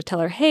to her to tell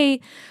her,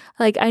 hey,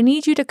 like I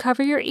need you to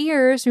cover your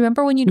ears.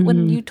 Remember when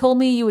you told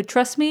me you would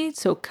trust me?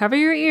 So cover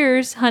your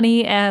ears,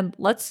 honey, and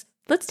let's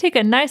take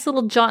a nice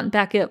little jaunt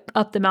back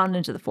up the mountain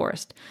into the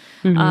forest.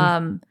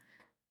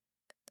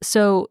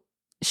 So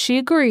she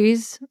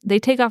agrees. They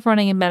take off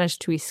running and manage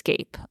to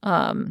escape.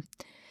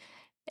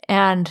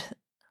 And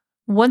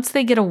once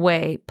they get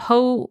away,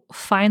 Poe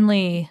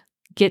finally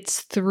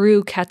gets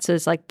through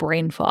Katza's like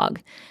brain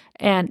fog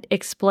and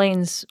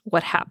explains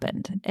what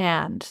happened.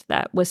 And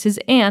that was his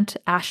aunt,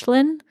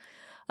 Ashlyn,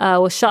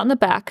 was shot in the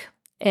back,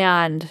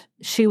 and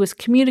she was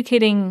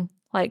communicating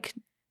like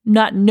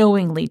not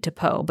knowingly to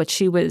Poe, but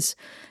she was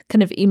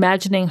kind of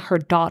imagining her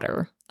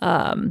daughter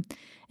and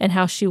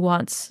how she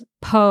wants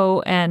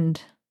Poe and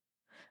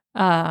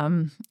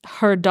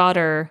her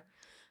daughter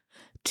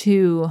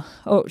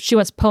she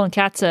wants Poe and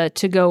Katza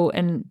to go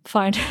and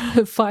find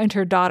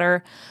her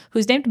daughter,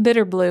 who's named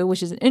Bitterblue,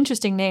 which is an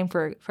interesting name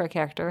for a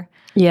character.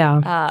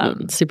 Yeah,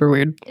 super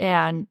weird.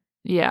 And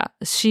yeah,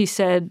 she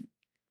said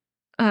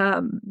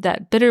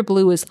that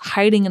Bitterblue is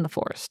hiding in the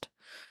forest.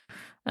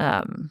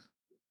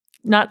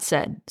 Not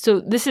said. So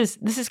this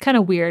is kind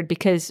of weird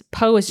because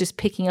Poe is just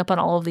picking up on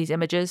all of these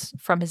images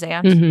from his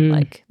aunt.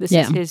 Like this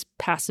is his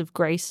passive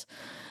grace.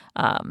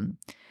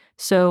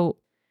 So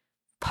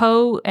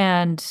Poe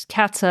and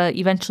Katza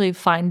eventually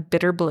find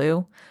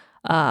Bitterblue,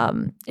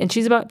 and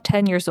she's about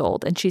 10 years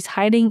old, and she's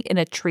hiding in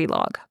a tree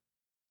log.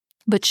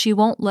 But she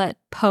won't let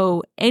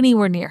Poe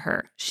anywhere near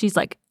her. She's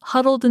like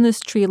huddled in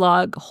this tree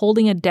log,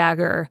 holding a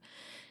dagger,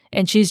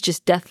 and she's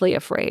just deathly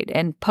afraid.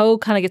 And Poe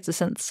kind of gets the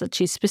sense that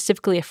she's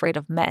specifically afraid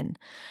of men.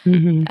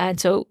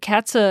 And so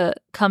Katza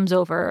comes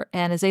over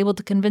and is able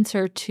to convince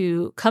her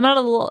to come out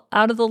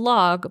of the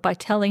log by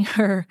telling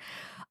her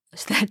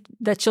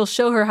that she'll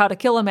show her how to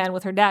kill a man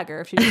with her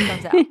dagger if she just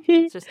comes out.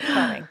 It's just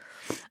charming.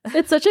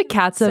 It's such a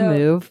Katza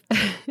move.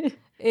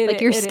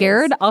 Like, you're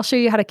scared? I'll show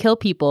you how to kill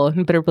people.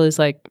 And Bitterblue's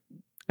like,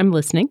 I'm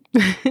listening.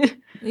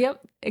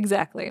 Yep,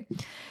 exactly.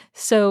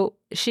 So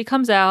she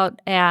comes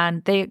out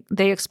and they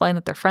explain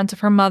that they're friends of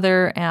her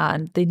mother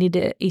and they need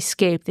to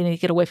escape. They need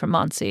to get away from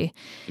Monsey.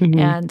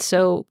 And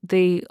so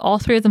all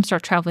three of them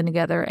start traveling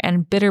together,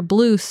 and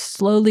Bitterblue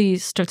slowly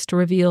starts to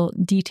reveal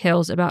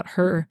details about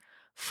her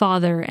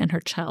father and her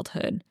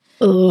childhood.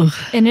 Ugh.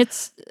 And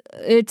it's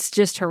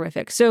just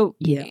horrific. So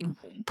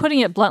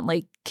putting it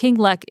bluntly, King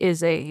Lek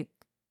is a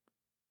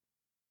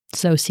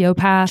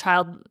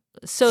sociopath,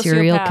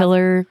 serial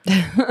killer,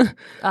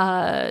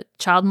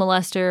 child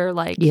molester.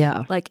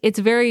 Like it's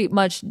very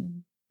much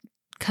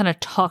kind of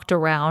talked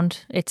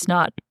around. It's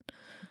not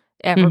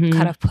ever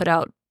kind of put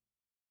out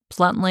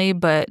bluntly,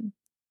 but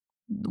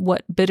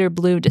what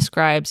Bitterblue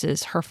describes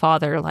is her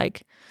father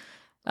like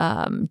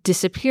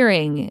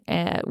disappearing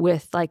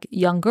with like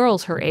young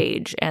girls her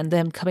age, and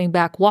them coming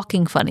back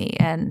walking funny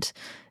and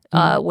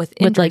with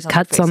like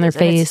cuts on their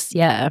face.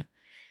 And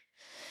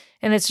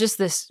it's just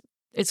this.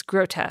 It's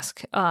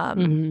grotesque.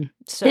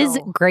 So his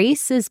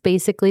grace is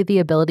basically the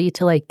ability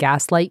to like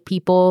gaslight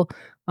people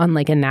on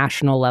like a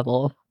national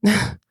level.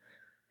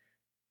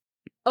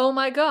 Oh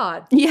my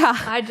God. Yeah.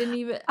 I didn't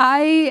even.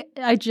 I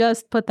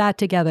just put that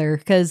together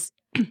because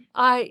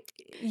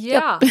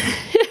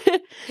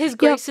His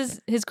grace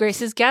is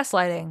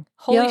gaslighting.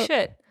 Holy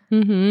shit.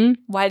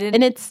 Why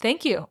didn't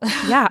thank you.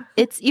 Yeah.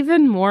 It's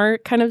even more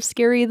kind of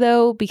scary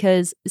though,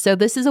 because so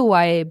this is a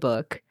YA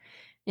book.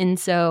 And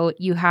so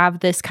you have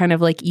this kind of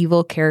like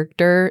evil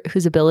character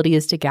whose ability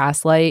is to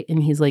gaslight,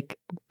 and he's like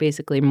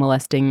basically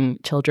molesting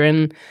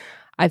children.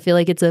 I feel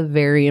like it's a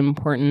very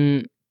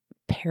important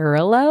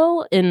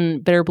parallel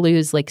in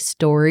Bitterblue's like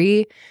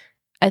story.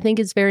 I think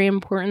it's very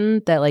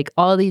important that like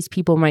all these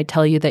people might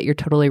tell you that you're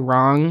totally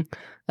wrong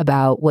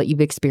about what you've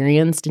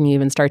experienced, and you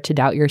even start to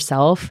doubt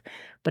yourself.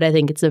 But I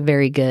think it's a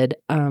very good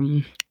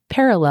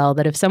parallel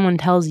that if someone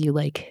tells you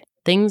like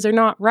things are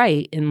not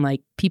right and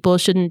like people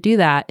shouldn't do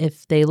that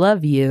if they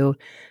love you,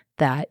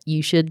 that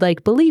you should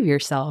like believe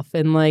yourself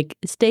and like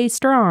stay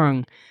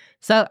strong.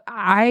 So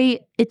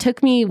it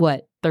took me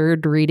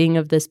third reading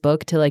of this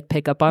book to like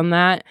pick up on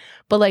that.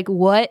 But like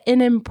what an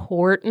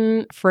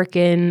important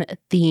freaking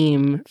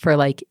theme for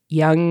like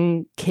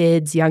young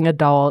kids, young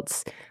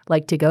adults,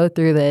 like to go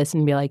through this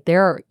and be like,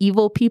 there are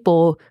evil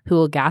people who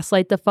will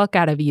gaslight the fuck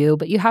out of you,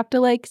 but you have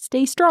to like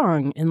stay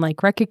strong and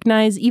like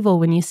recognize evil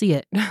when you see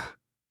it.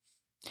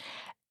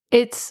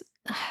 It's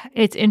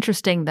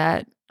interesting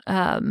that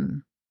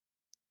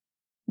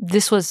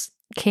this was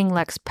King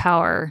Lek's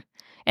power,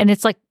 and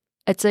it's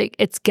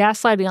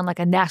gaslighting on like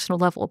a national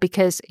level,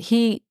 because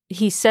he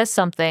says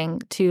something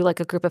to like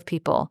a group of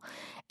people,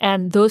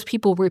 and those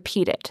people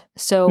repeat it.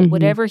 So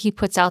whatever he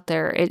puts out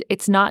there,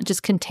 it's not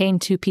just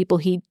contained to people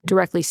he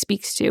directly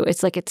speaks to.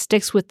 It's like it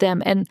sticks with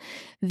them, and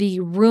the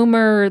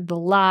rumor, the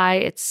lie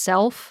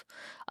itself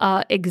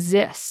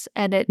exists,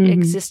 and it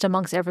exists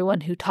amongst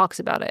everyone who talks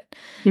about it.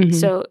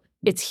 So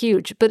it's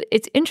huge. But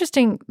it's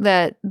interesting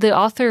that the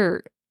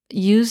author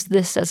used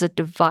this as a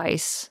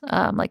device,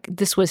 like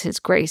this was his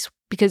grace,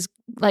 because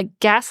like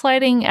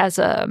gaslighting as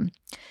a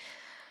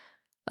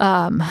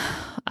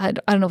I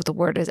don't know what the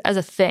word is, as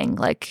a thing,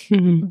 like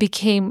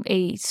became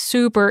a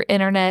super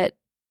internet,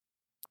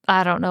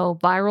 I don't know,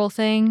 viral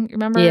thing.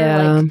 Remember?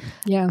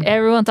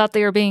 Everyone thought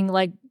they were being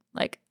like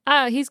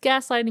he's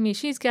gaslighting me,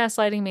 she's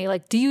gaslighting me.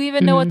 Like, do you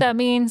even know what that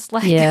means?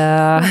 Like,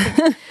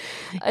 it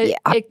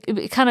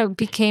kind of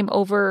became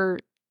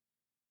overused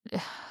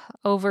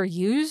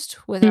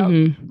without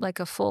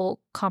like a full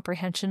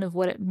comprehension of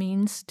what it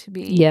means to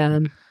be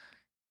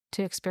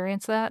to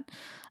experience that.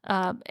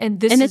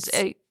 And this is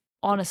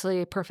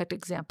honestly a perfect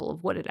example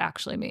of what it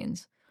actually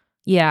means.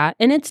 Yeah,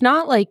 and it's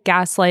not like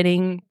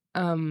gaslighting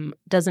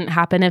doesn't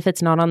happen if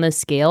it's not on this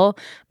scale,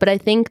 but I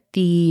think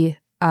the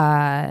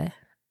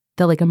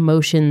like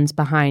emotions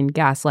behind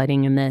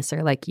gaslighting in this,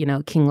 or like, you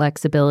know, King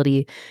Lek's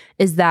ability,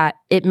 is that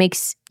it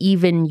makes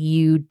even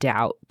you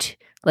doubt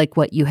like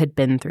what you had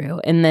been through.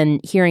 And then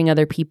hearing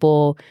other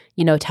people,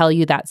 tell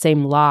you that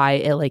same lie,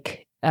 it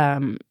like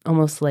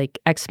almost like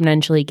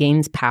exponentially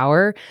gains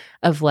power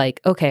of like,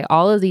 okay,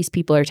 all of these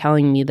people are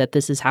telling me that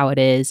this is how it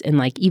is. And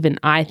like, even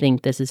I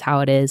think this is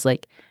how it is.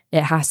 Like,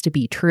 it has to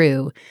be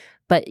true.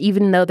 But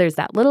even though there's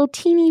that little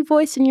teeny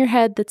voice in your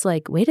head that's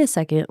like, wait a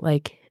second,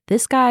 like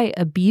this guy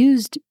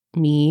abused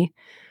me,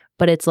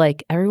 but it's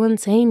like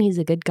everyone's saying he's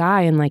a good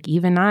guy. And like,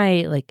 even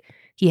I, like,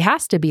 he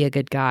has to be a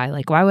good guy.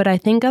 Like, why would I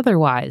think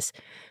otherwise?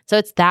 So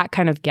it's that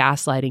kind of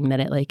gaslighting that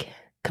it like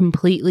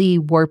completely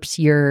warps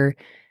your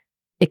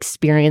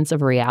experience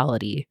of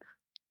reality.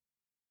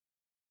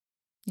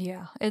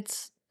 Yeah,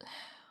 it's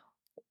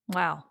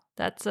wow.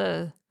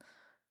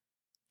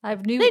 I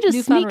have they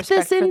just sneak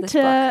this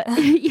into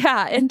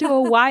into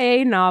a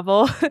YA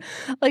novel.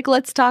 Like,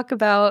 let's talk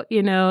about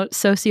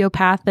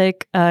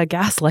sociopathic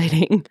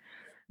gaslighting.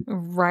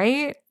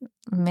 Right,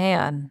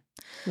 man,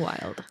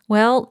 wild.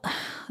 Well,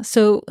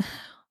 so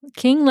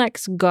King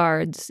Lex's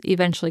guards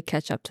eventually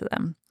catch up to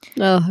them.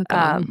 Oh,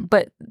 God.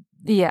 But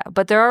they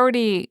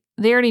already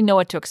know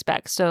what to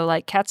expect. So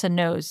like Katza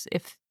knows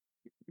if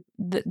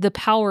the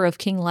power of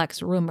King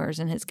Lex rumors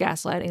and his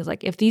gaslighting is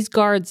like, if these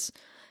guards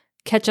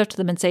catch up to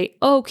them and say,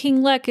 oh,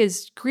 King Lex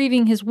is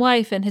grieving his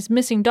wife and his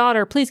missing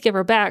daughter, please give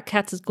her back,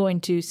 Katz is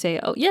going to say,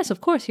 oh, yes, of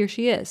course, here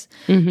she is.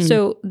 Mm-hmm.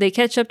 So they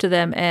catch up to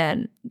them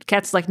and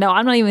Katz is like, no,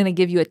 I'm not even going to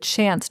give you a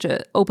chance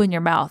to open your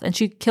mouth. And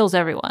she kills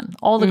everyone.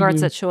 All the guards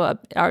that show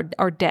up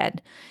are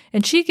dead.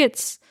 And she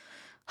gets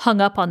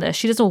hung up on this.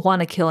 She doesn't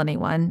want to kill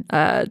anyone.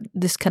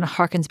 This kind of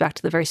harkens back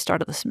to the very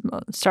start of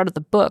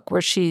the book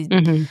where she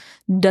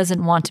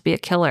doesn't want to be a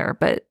killer,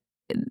 but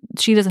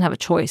she doesn't have a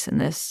choice in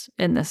this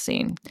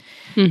scene.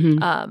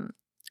 Mm-hmm.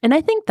 And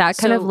I think that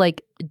kind of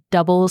like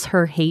doubles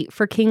her hate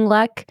for King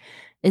Lec,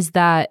 is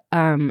that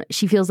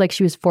she feels like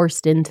she was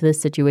forced into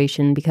this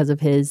situation because of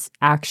his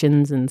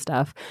actions and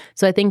stuff.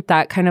 So I think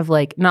that kind of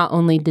like, not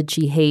only did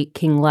she hate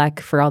King Lec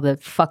for all the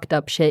fucked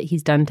up shit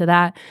he's done to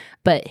that,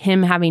 but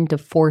him having to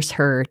force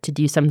her to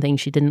do something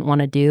she didn't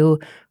want to do,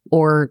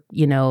 or,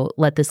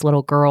 let this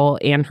little girl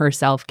and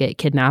herself get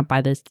kidnapped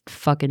by this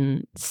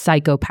fucking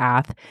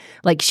psychopath.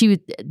 Like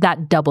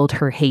that doubled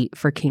her hate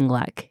for King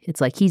Lec.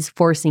 It's like, he's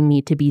forcing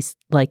me to be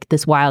like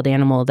this wild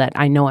animal that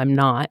I know I'm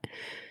not.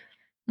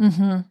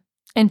 Mm-hmm.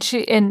 And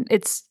she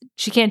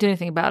can't do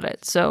anything about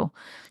it. So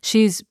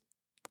she's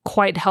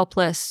quite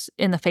helpless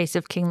in the face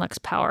of King Lec's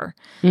power.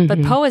 Mm-hmm.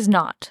 But Poe is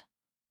not.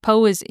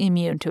 Poe is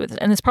immune to it.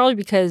 And it's probably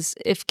because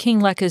if King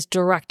Lec is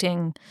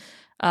directing,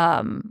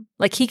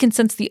 like he can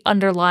sense the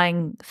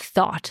underlying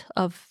thought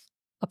of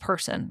a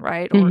person,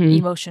 right? Or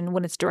emotion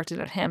when it's directed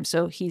at him.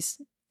 So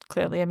he's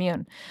clearly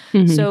immune.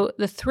 Mm-hmm. So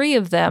the three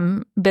of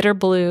them, Bitter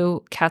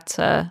Blue,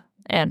 Katza,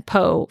 and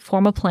Poe,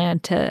 form a plan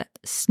to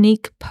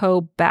sneak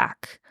Poe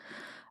back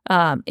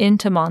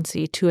into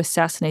Monsey to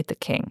assassinate the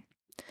king.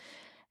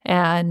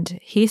 And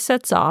he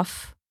sets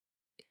off,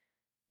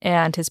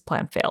 and his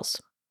plan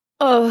fails.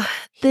 Oh,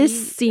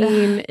 this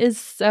scene is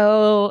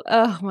so,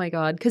 oh my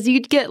God. Because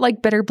you'd get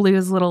like Bitter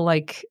Blue's little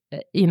like,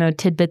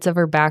 tidbits of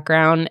her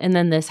background, and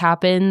then this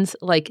happens.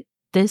 Like,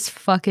 this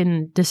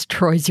fucking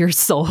destroys your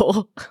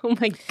soul. Oh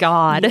my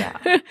God.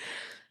 Yeah.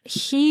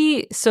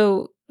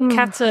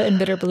 Katza and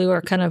Bitter Blue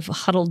are kind of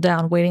huddled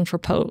down waiting for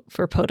Poe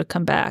to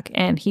come back.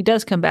 And he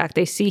does come back.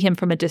 They see him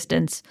from a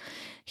distance.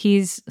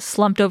 He's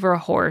slumped over a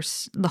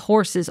horse. The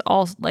horse is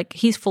all like,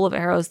 he's full of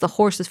arrows. The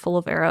horse is full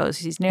of arrows.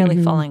 He's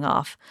nearly falling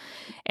off.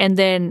 And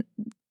then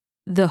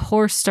the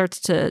horse starts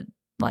to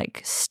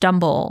like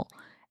stumble,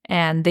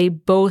 and they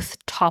both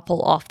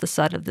topple off the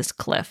side of this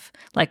cliff,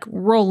 like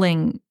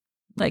rolling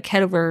like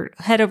head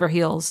over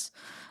heels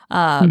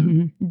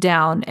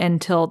down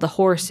until the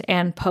horse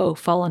and Poe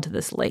fall into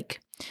this lake.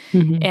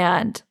 Mm-hmm.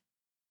 And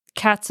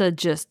Katza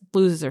just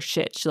loses her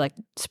shit. She like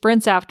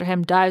sprints after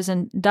him, dives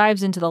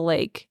into the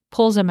lake,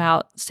 pulls him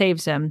out,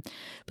 saves him,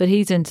 but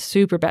he's in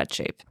super bad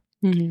shape.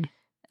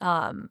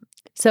 Mm-hmm.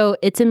 So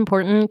it's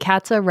important.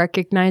 Katza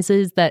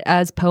recognizes that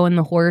as Poe and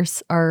the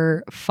horse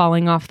are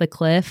falling off the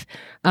cliff,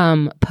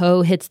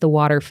 Poe hits the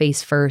water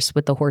face first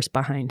with the horse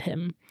behind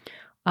him.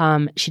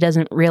 She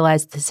doesn't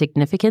realize the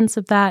significance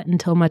of that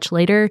until much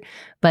later,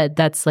 but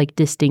that's like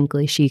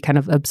distinctly, she kind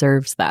of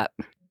observes that.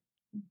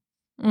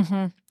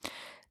 Mm-hmm.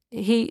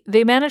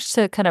 They managed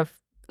to kind of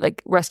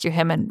like rescue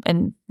him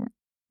and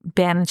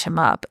bandage him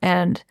up,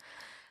 and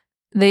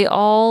they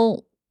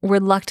all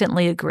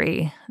reluctantly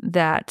agree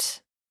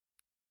that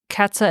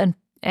Katza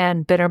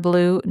and Bitter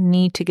Blue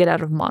need to get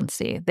out of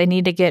Monsey. They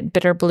need to get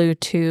Bitter Blue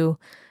to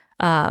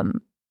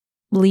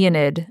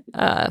Leonid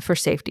for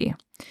safety.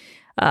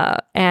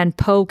 And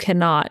Poe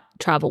cannot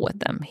travel with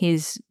them.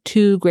 He's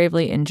too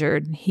gravely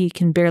injured. He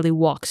can barely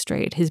walk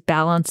straight. His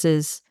balance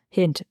is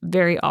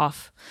very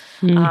off.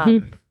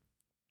 Mm-hmm.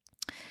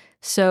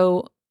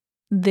 So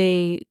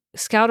they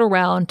scout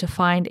around to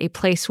find a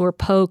place where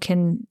Poe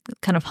can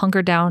kind of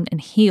hunker down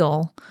and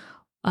heal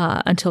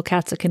until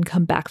Katza can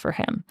come back for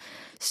him.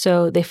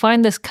 So they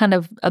find this kind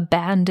of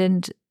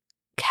abandoned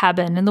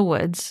cabin in the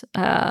woods,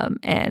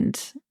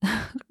 and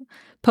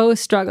Poe is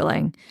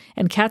struggling,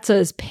 and Katza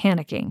is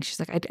panicking. She's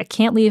like, I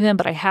can't leave him,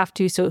 but I have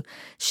to. So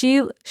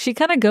she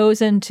kind of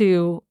goes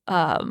into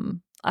I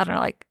don't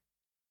know,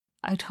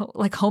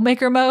 like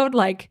homemaker mode.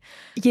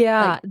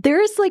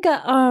 There's like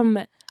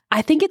a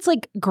I think it's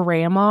like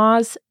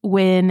grandmas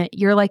when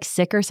you're like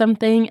sick or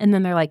something, and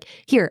then they're like,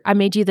 here, I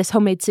made you this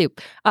homemade soup.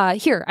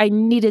 Here, I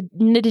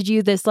knitted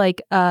you this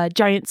like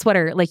giant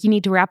sweater, like you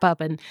need to wrap up.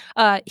 And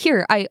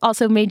here, I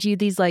also made you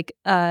these like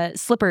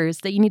slippers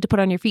that you need to put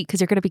on your feet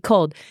because you're going to be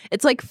cold.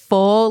 It's like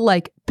full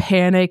like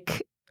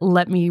panic.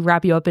 Let me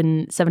wrap you up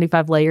in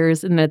 75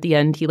 layers. And at the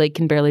end, he like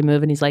can barely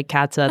move. And he's like,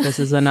 Katza, this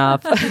is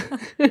enough.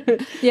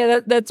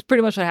 Yeah, that's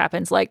pretty much what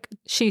happens. Like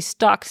she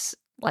stocks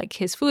like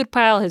his food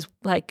pile, his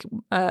like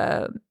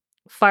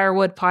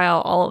firewood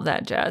pile, all of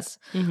that jazz.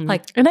 Mm-hmm.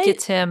 Like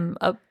gets him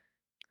a...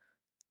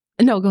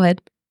 No, go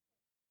ahead.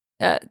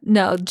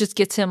 No, just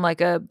gets him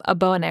like a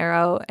bow and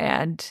arrow.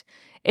 And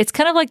it's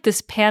kind of like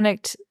this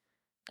panicked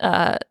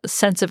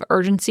sense of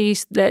urgency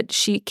that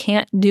she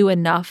can't do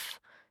enough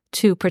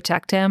to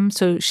protect him.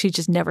 So she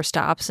just never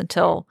stops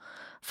until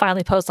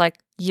finally Poe's like,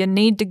 you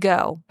need to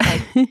go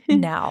like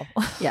now.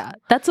 Yeah,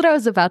 that's what I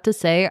was about to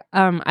say.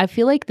 I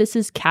feel like this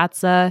is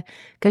Katza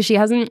because she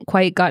hasn't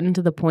quite gotten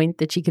to the point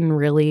that she can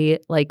really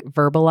like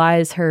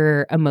verbalize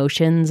her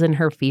emotions and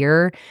her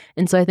fear.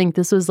 And so I think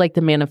this was like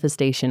the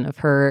manifestation of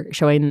her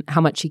showing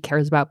how much she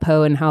cares about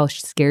Poe and how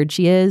scared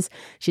she is.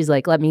 She's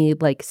like, let me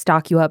like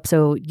stock you up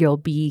so you'll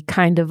be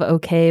kind of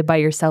okay by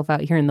yourself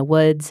out here in the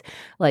woods.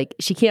 Like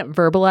she can't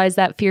verbalize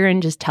that fear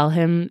and just tell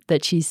him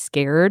that she's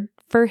scared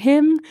for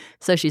him.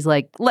 So she's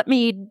like, let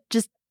me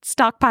just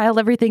stockpile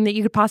everything that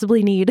you could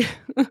possibly need.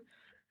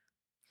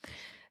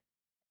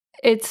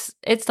 It's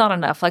not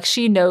enough. Like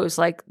she knows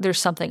like there's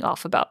something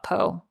off about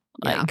Poe.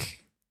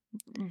 Like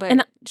but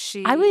and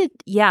she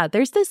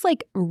there's this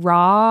like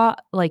raw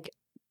like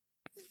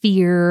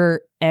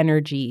fear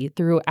energy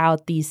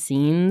throughout these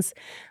scenes.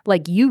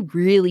 Like you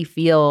really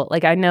feel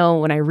like, I know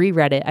when I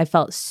reread it, I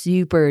felt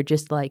super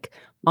just like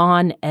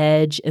on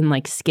edge and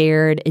like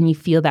scared, and you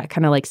feel that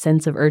kind of like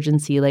sense of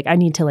urgency, like I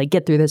need to like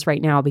get through this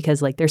right now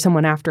because like there's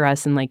someone after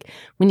us and like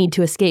we need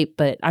to escape,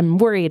 but I'm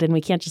worried and we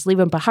can't just leave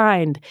him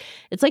behind.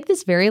 It's like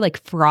this very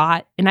like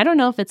fraught, and I don't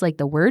know if it's like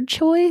the word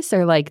choice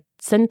or like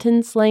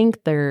sentence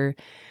length or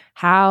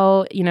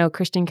how, you know,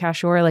 Kristin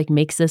Cashore like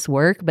makes this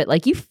work, but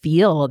like you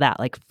feel that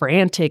like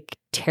frantic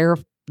terror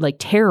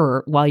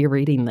while you're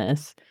reading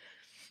this.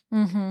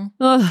 Mm-hmm.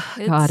 Oh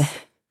God.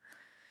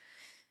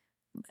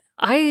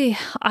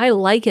 I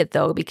like it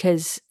though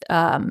because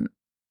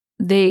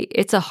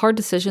it's a hard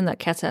decision that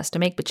Katza has to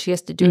make, but she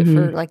has to do it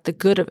for like the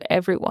good of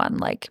everyone.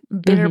 Like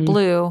Bitter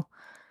Blue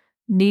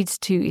needs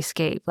to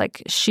escape.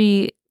 Like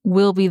she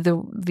will be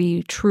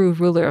the true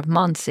ruler of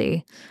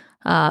Muncie.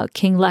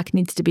 King Lek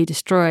needs to be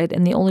destroyed,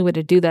 and the only way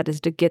to do that is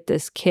to get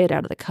this kid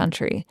out of the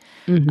country.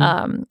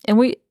 And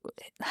we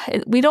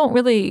don't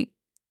really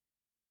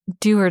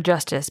do her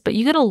justice, but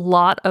you get a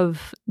lot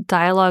of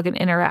dialogue and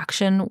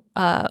interaction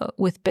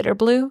with Bitter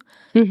Blue,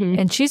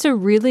 and she's a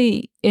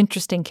really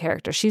interesting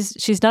character.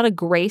 She's not a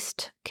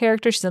graced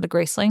character. She's not a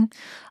Graceling,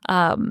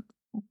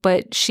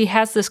 but she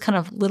has this kind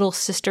of little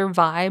sister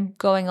vibe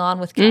going on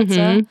with Katza,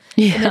 and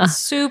it's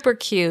super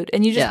cute.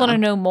 And you just want to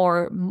know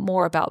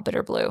more about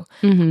Bitter Blue.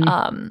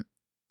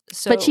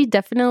 But she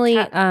definitely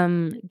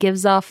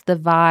gives off the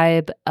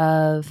vibe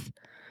of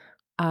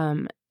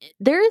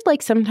there's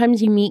like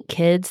sometimes you meet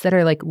kids that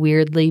are like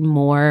weirdly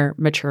more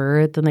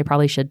mature than they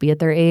probably should be at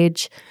their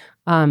age.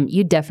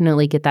 You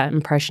definitely get that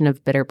impression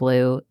of Bitter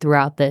Blue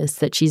throughout this,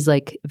 that she's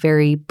like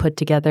very put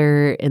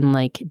together and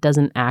like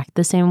doesn't act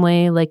the same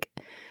way like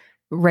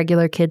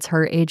regular kids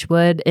her age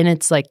would. And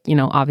it's like, you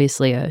know,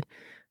 obviously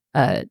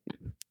a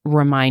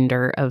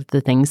reminder of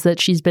the things that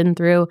she's been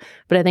through.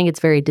 But I think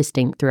it's very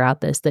distinct throughout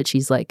this that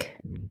she's like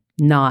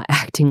not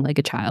acting like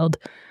a child.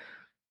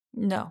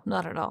 No,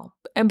 not at all.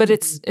 But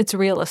it's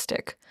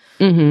realistic.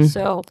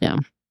 So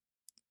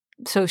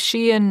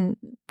she and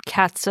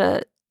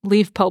Katza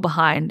leave Poe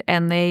behind,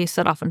 and they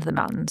set off into the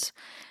mountains.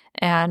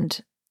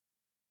 And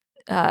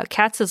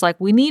Katza's like,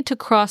 we need to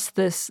cross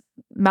this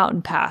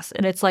mountain pass,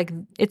 and it's like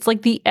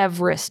the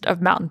Everest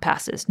of mountain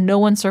passes. No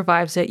one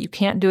survives it. You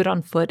can't do it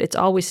on foot. It's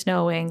always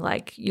snowing.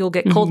 Like you'll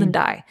get cold and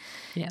die.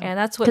 Yeah. And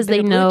that's what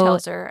Bitter Blue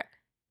tells her.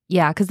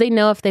 Yeah, because they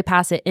know if they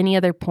pass at any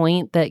other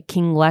point that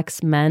King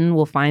Lek's men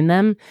will find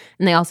them.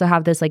 And they also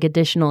have this like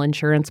additional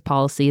insurance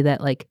policy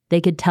that like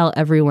they could tell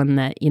everyone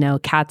that, you know,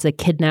 Katza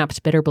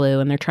kidnapped Bitter Blue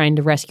and they're trying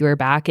to rescue her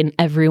back, and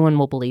everyone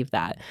will believe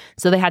that.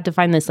 So they had to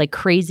find this like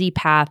crazy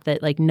path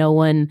that like no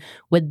one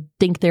would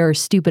think they were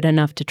stupid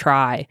enough to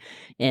try.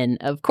 And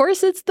of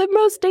course, it's the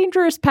most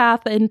dangerous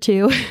path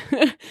into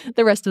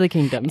the rest of the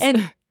kingdoms.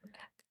 And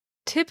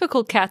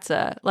typical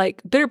Katza,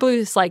 like Bitter Blue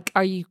is like,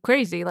 are you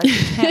crazy? Like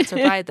you can't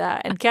survive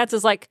that. And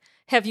Katza's like,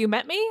 have you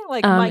met me?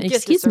 Like my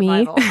gift is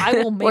survival. I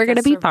will make We're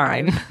gonna be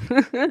survive.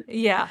 fine.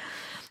 Yeah.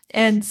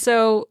 And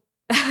so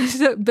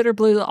Bitter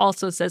Blue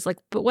also says like,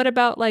 but what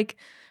about like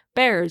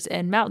bears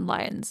and mountain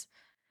lions?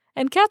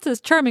 And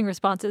Katza's charming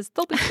response is,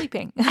 they'll be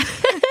sleeping.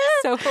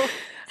 So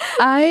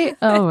oh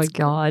my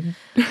God.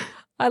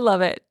 I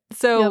love it.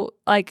 So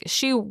like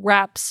she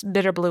wraps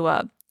Bitter Blue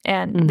up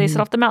and they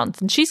set off the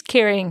mountains and she's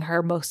carrying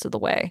her most of the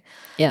way.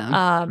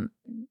 Yeah.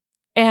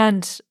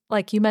 And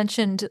like you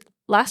mentioned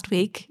last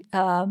week,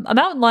 a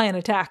mountain lion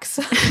attacks.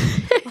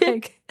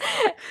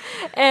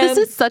 And this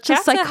is such a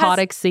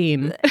psychotic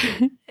scene.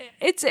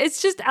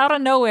 It's just out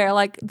of nowhere.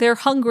 Like they're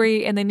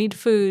hungry and they need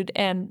food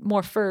and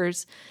more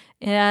furs.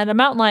 And a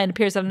mountain lion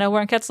appears out of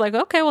nowhere and Kat's like,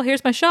 okay, well,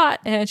 here's my shot.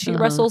 And she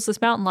wrestles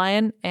this mountain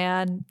lion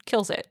and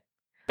kills it.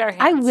 Bare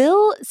hands. I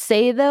will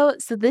say though,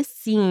 so this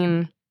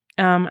scene,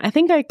 I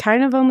think I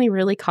kind of only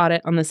really caught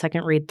it on the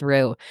second read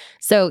through.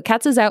 So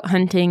Katz is out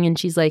hunting and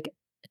she's like,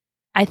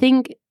 I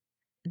think,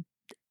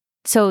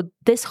 so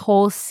this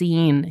whole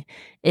scene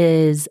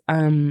is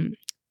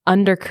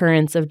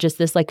undercurrents of just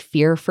this like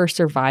fear for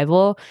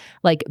survival.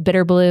 Like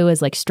Bitter Blue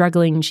is like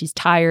struggling. She's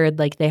tired.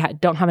 Like they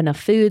don't have enough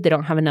food. They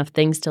don't have enough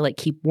things to like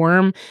keep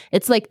warm.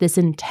 It's like this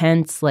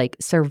intense like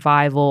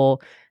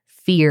survival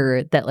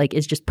fear that like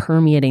is just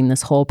permeating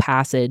this whole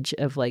passage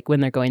of like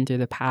when they're going through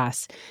the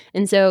pass.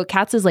 And so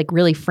Katz is like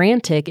really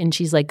frantic and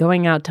she's like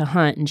going out to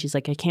hunt and she's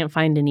like, I can't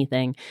find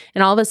anything.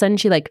 And all of a sudden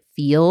she like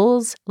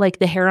feels like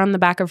the hair on the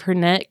back of her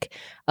neck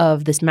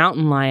of this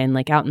mountain lion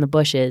like out in the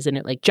bushes and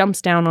it like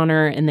jumps down on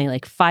her and they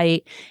like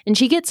fight and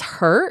she gets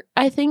hurt,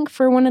 I think,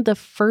 for one of the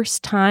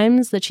first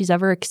times that she's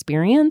ever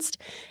experienced.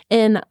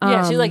 And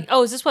she's like,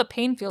 oh, is this what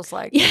pain feels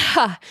like?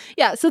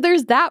 Yeah. So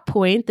there's that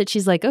point that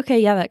she's like, okay,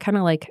 yeah, that kind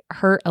of like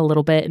hurt a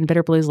little bit. And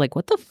Bitter Blue's like,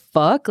 what the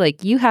fuck?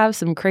 Like you have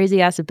some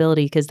crazy ass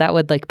ability because that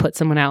would like put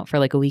someone out for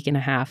like a week and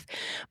a half.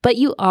 But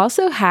you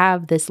also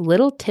have this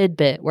little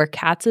tidbit where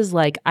Katz is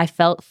like, I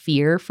felt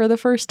fear for the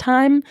first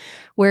time,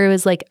 where it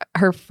was like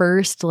her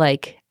first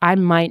like, I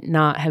might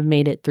not have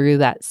made it through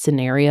that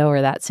scenario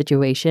or that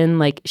situation.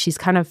 Like she's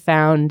kind of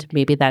found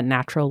maybe that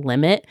natural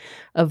limit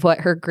of what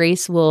her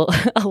grace will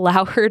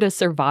allow her to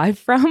survive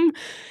from.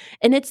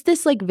 And it's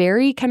this like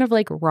very kind of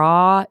like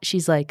raw,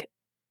 she's like,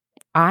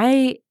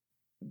 I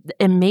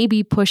am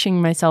maybe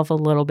pushing myself a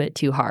little bit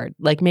too hard.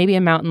 Like maybe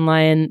a mountain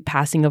lion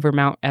passing over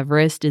Mount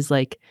Everest is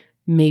like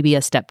maybe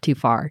a step too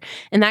far.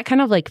 And that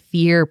kind of like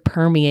fear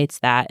permeates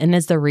that. And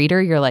as the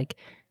reader, you're like,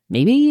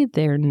 maybe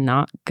they're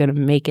not going to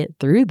make it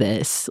through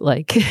this.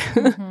 Like,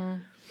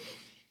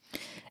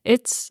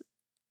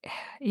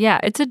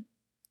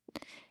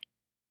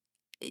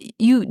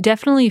 you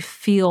definitely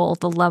feel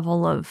the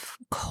level of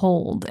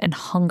cold and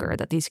hunger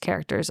that these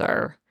characters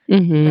are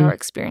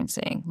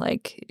experiencing.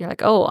 Like, you're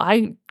like, oh,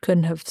 I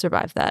couldn't have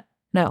survived that.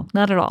 No,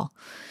 not at all.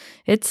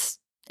 It's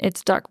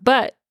dark,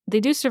 but they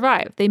do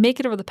survive. They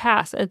make it over the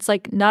pass. It's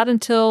like not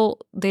until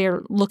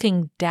they're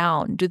looking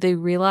down do they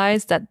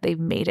realize that they've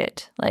made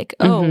it. Like,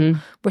 oh,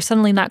 we're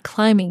suddenly not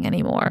climbing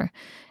anymore.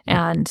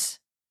 And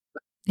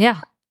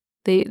yeah,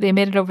 they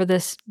made it over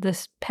this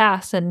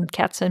pass and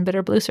Katz and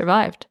Bitter Blue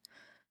survived.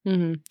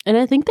 And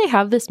I think they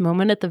have this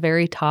moment at the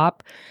very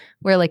top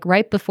where like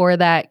right before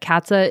that,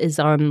 Katza is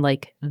on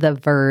like the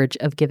verge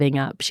of giving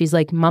up. She's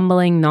like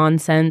mumbling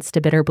nonsense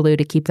to Bitter Blue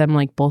to keep them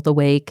like both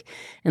awake.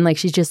 And like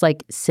she's just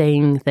like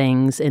saying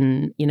things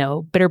and, you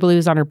know, Bitter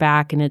Blue's on her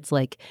back and it's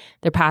like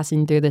they're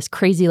passing through this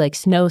crazy like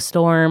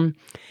snowstorm.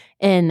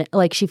 And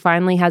like she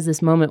finally has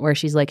this moment where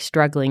she's like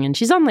struggling and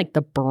she's on like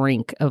the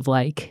brink of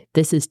like,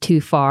 this is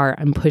too far.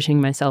 I'm pushing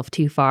myself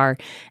too far.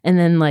 And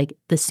then like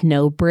the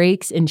snow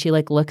breaks and she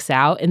like looks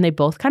out and they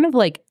both kind of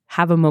like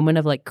have a moment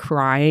of like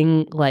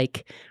crying,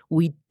 like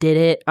we did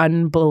it,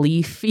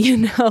 unbelief, you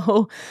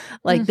know,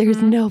 like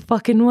there's no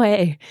fucking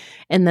way.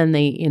 And then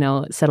they, you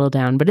know, settle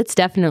down. But it's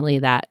definitely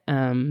that,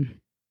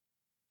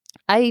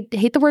 I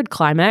hate the word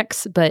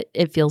climax, but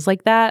it feels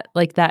like that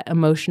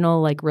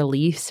emotional like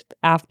release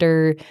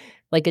after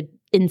like an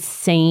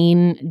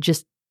insane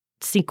just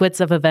sequence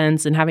of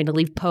events and having to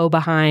leave Poe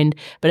behind.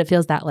 But it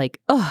feels that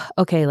like, oh,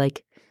 okay,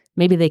 like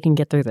maybe they can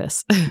get through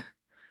this.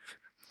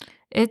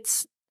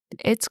 It's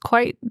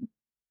quite,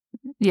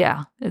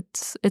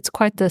 it's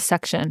quite the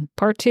section.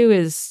 Part 2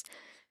 is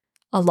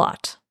a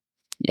lot.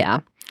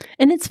 Yeah.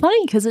 And it's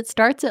funny because it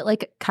starts at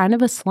like kind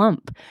of a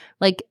slump.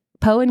 Like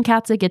Poe and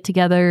Katza get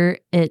together,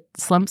 it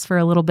slumps for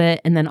a little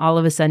bit, and then all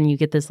of a sudden you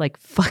get this like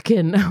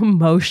fucking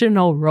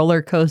emotional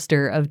roller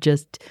coaster of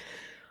just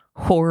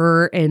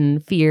horror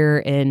and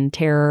fear and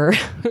terror.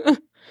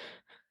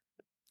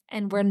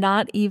 And we're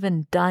not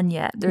even done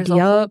yet. There's a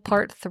whole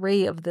part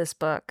 3 of this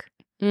book.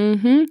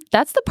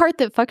 That's the part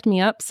that fucked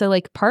me up. So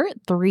like part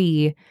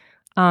 3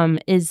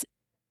 is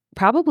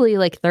probably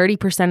like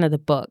 30% of the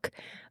book.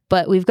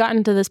 But we've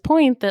gotten to this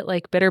point that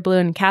like Bitter Blue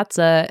and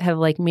Katza have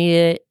like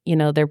made it, you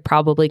know, they're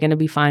probably going to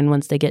be fine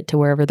once they get to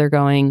wherever they're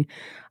going.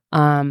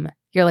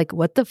 You're like,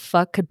 what the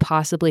fuck could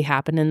possibly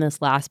happen in this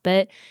last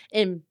bit?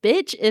 And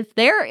bitch, if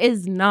there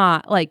is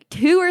not like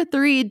 2 or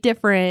 3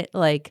 different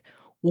like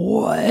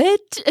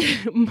what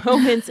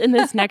moments in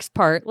this next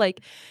part, like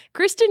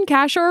Kristin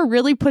Cashore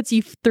really puts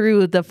you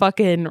through the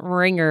fucking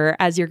ringer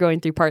as you're going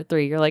through part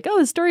 3. You're like, oh,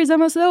 the story's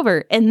almost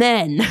over. And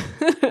then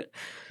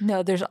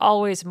no, there's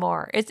always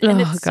more. It's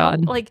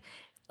God. So, like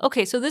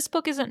okay, so this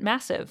book isn't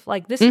massive.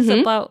 Like this is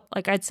about,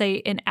 like, I'd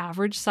say an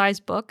average size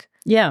book.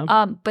 Yeah.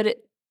 But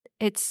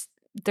it's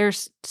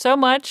there's so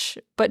much,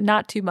 but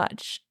not too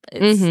much.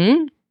 It's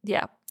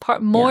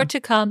more to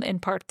come in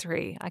part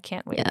 3. I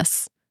can't wait.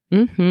 Yes.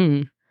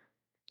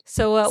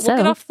 So we'll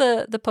get off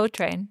the Poe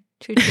train.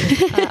 Choo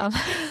choo.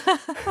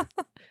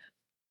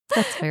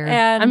 That's fair.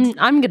 And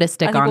I'm gonna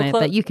stick on it,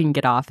 but you can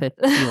get off if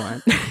you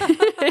want.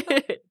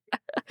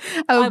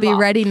 I will be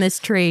riding this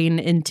train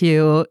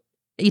into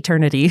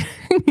eternity.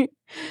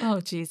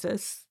 Oh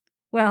Jesus.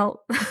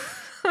 Well,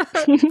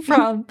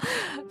 from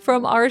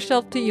our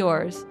shelf to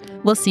yours.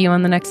 We'll see you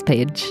on the next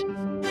page.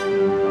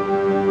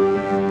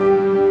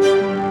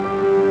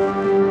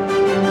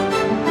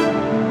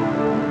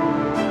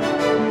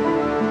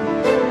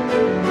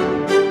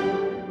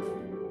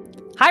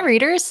 Hi,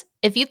 readers.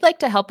 If you'd like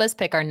to help us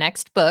pick our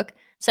next book,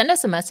 send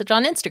us a message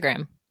on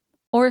Instagram.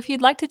 Or if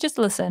you'd like to just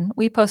listen,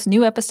 we post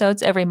new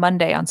episodes every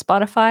Monday on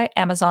Spotify,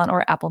 Amazon,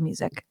 or Apple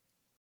Music.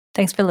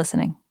 Thanks for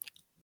listening.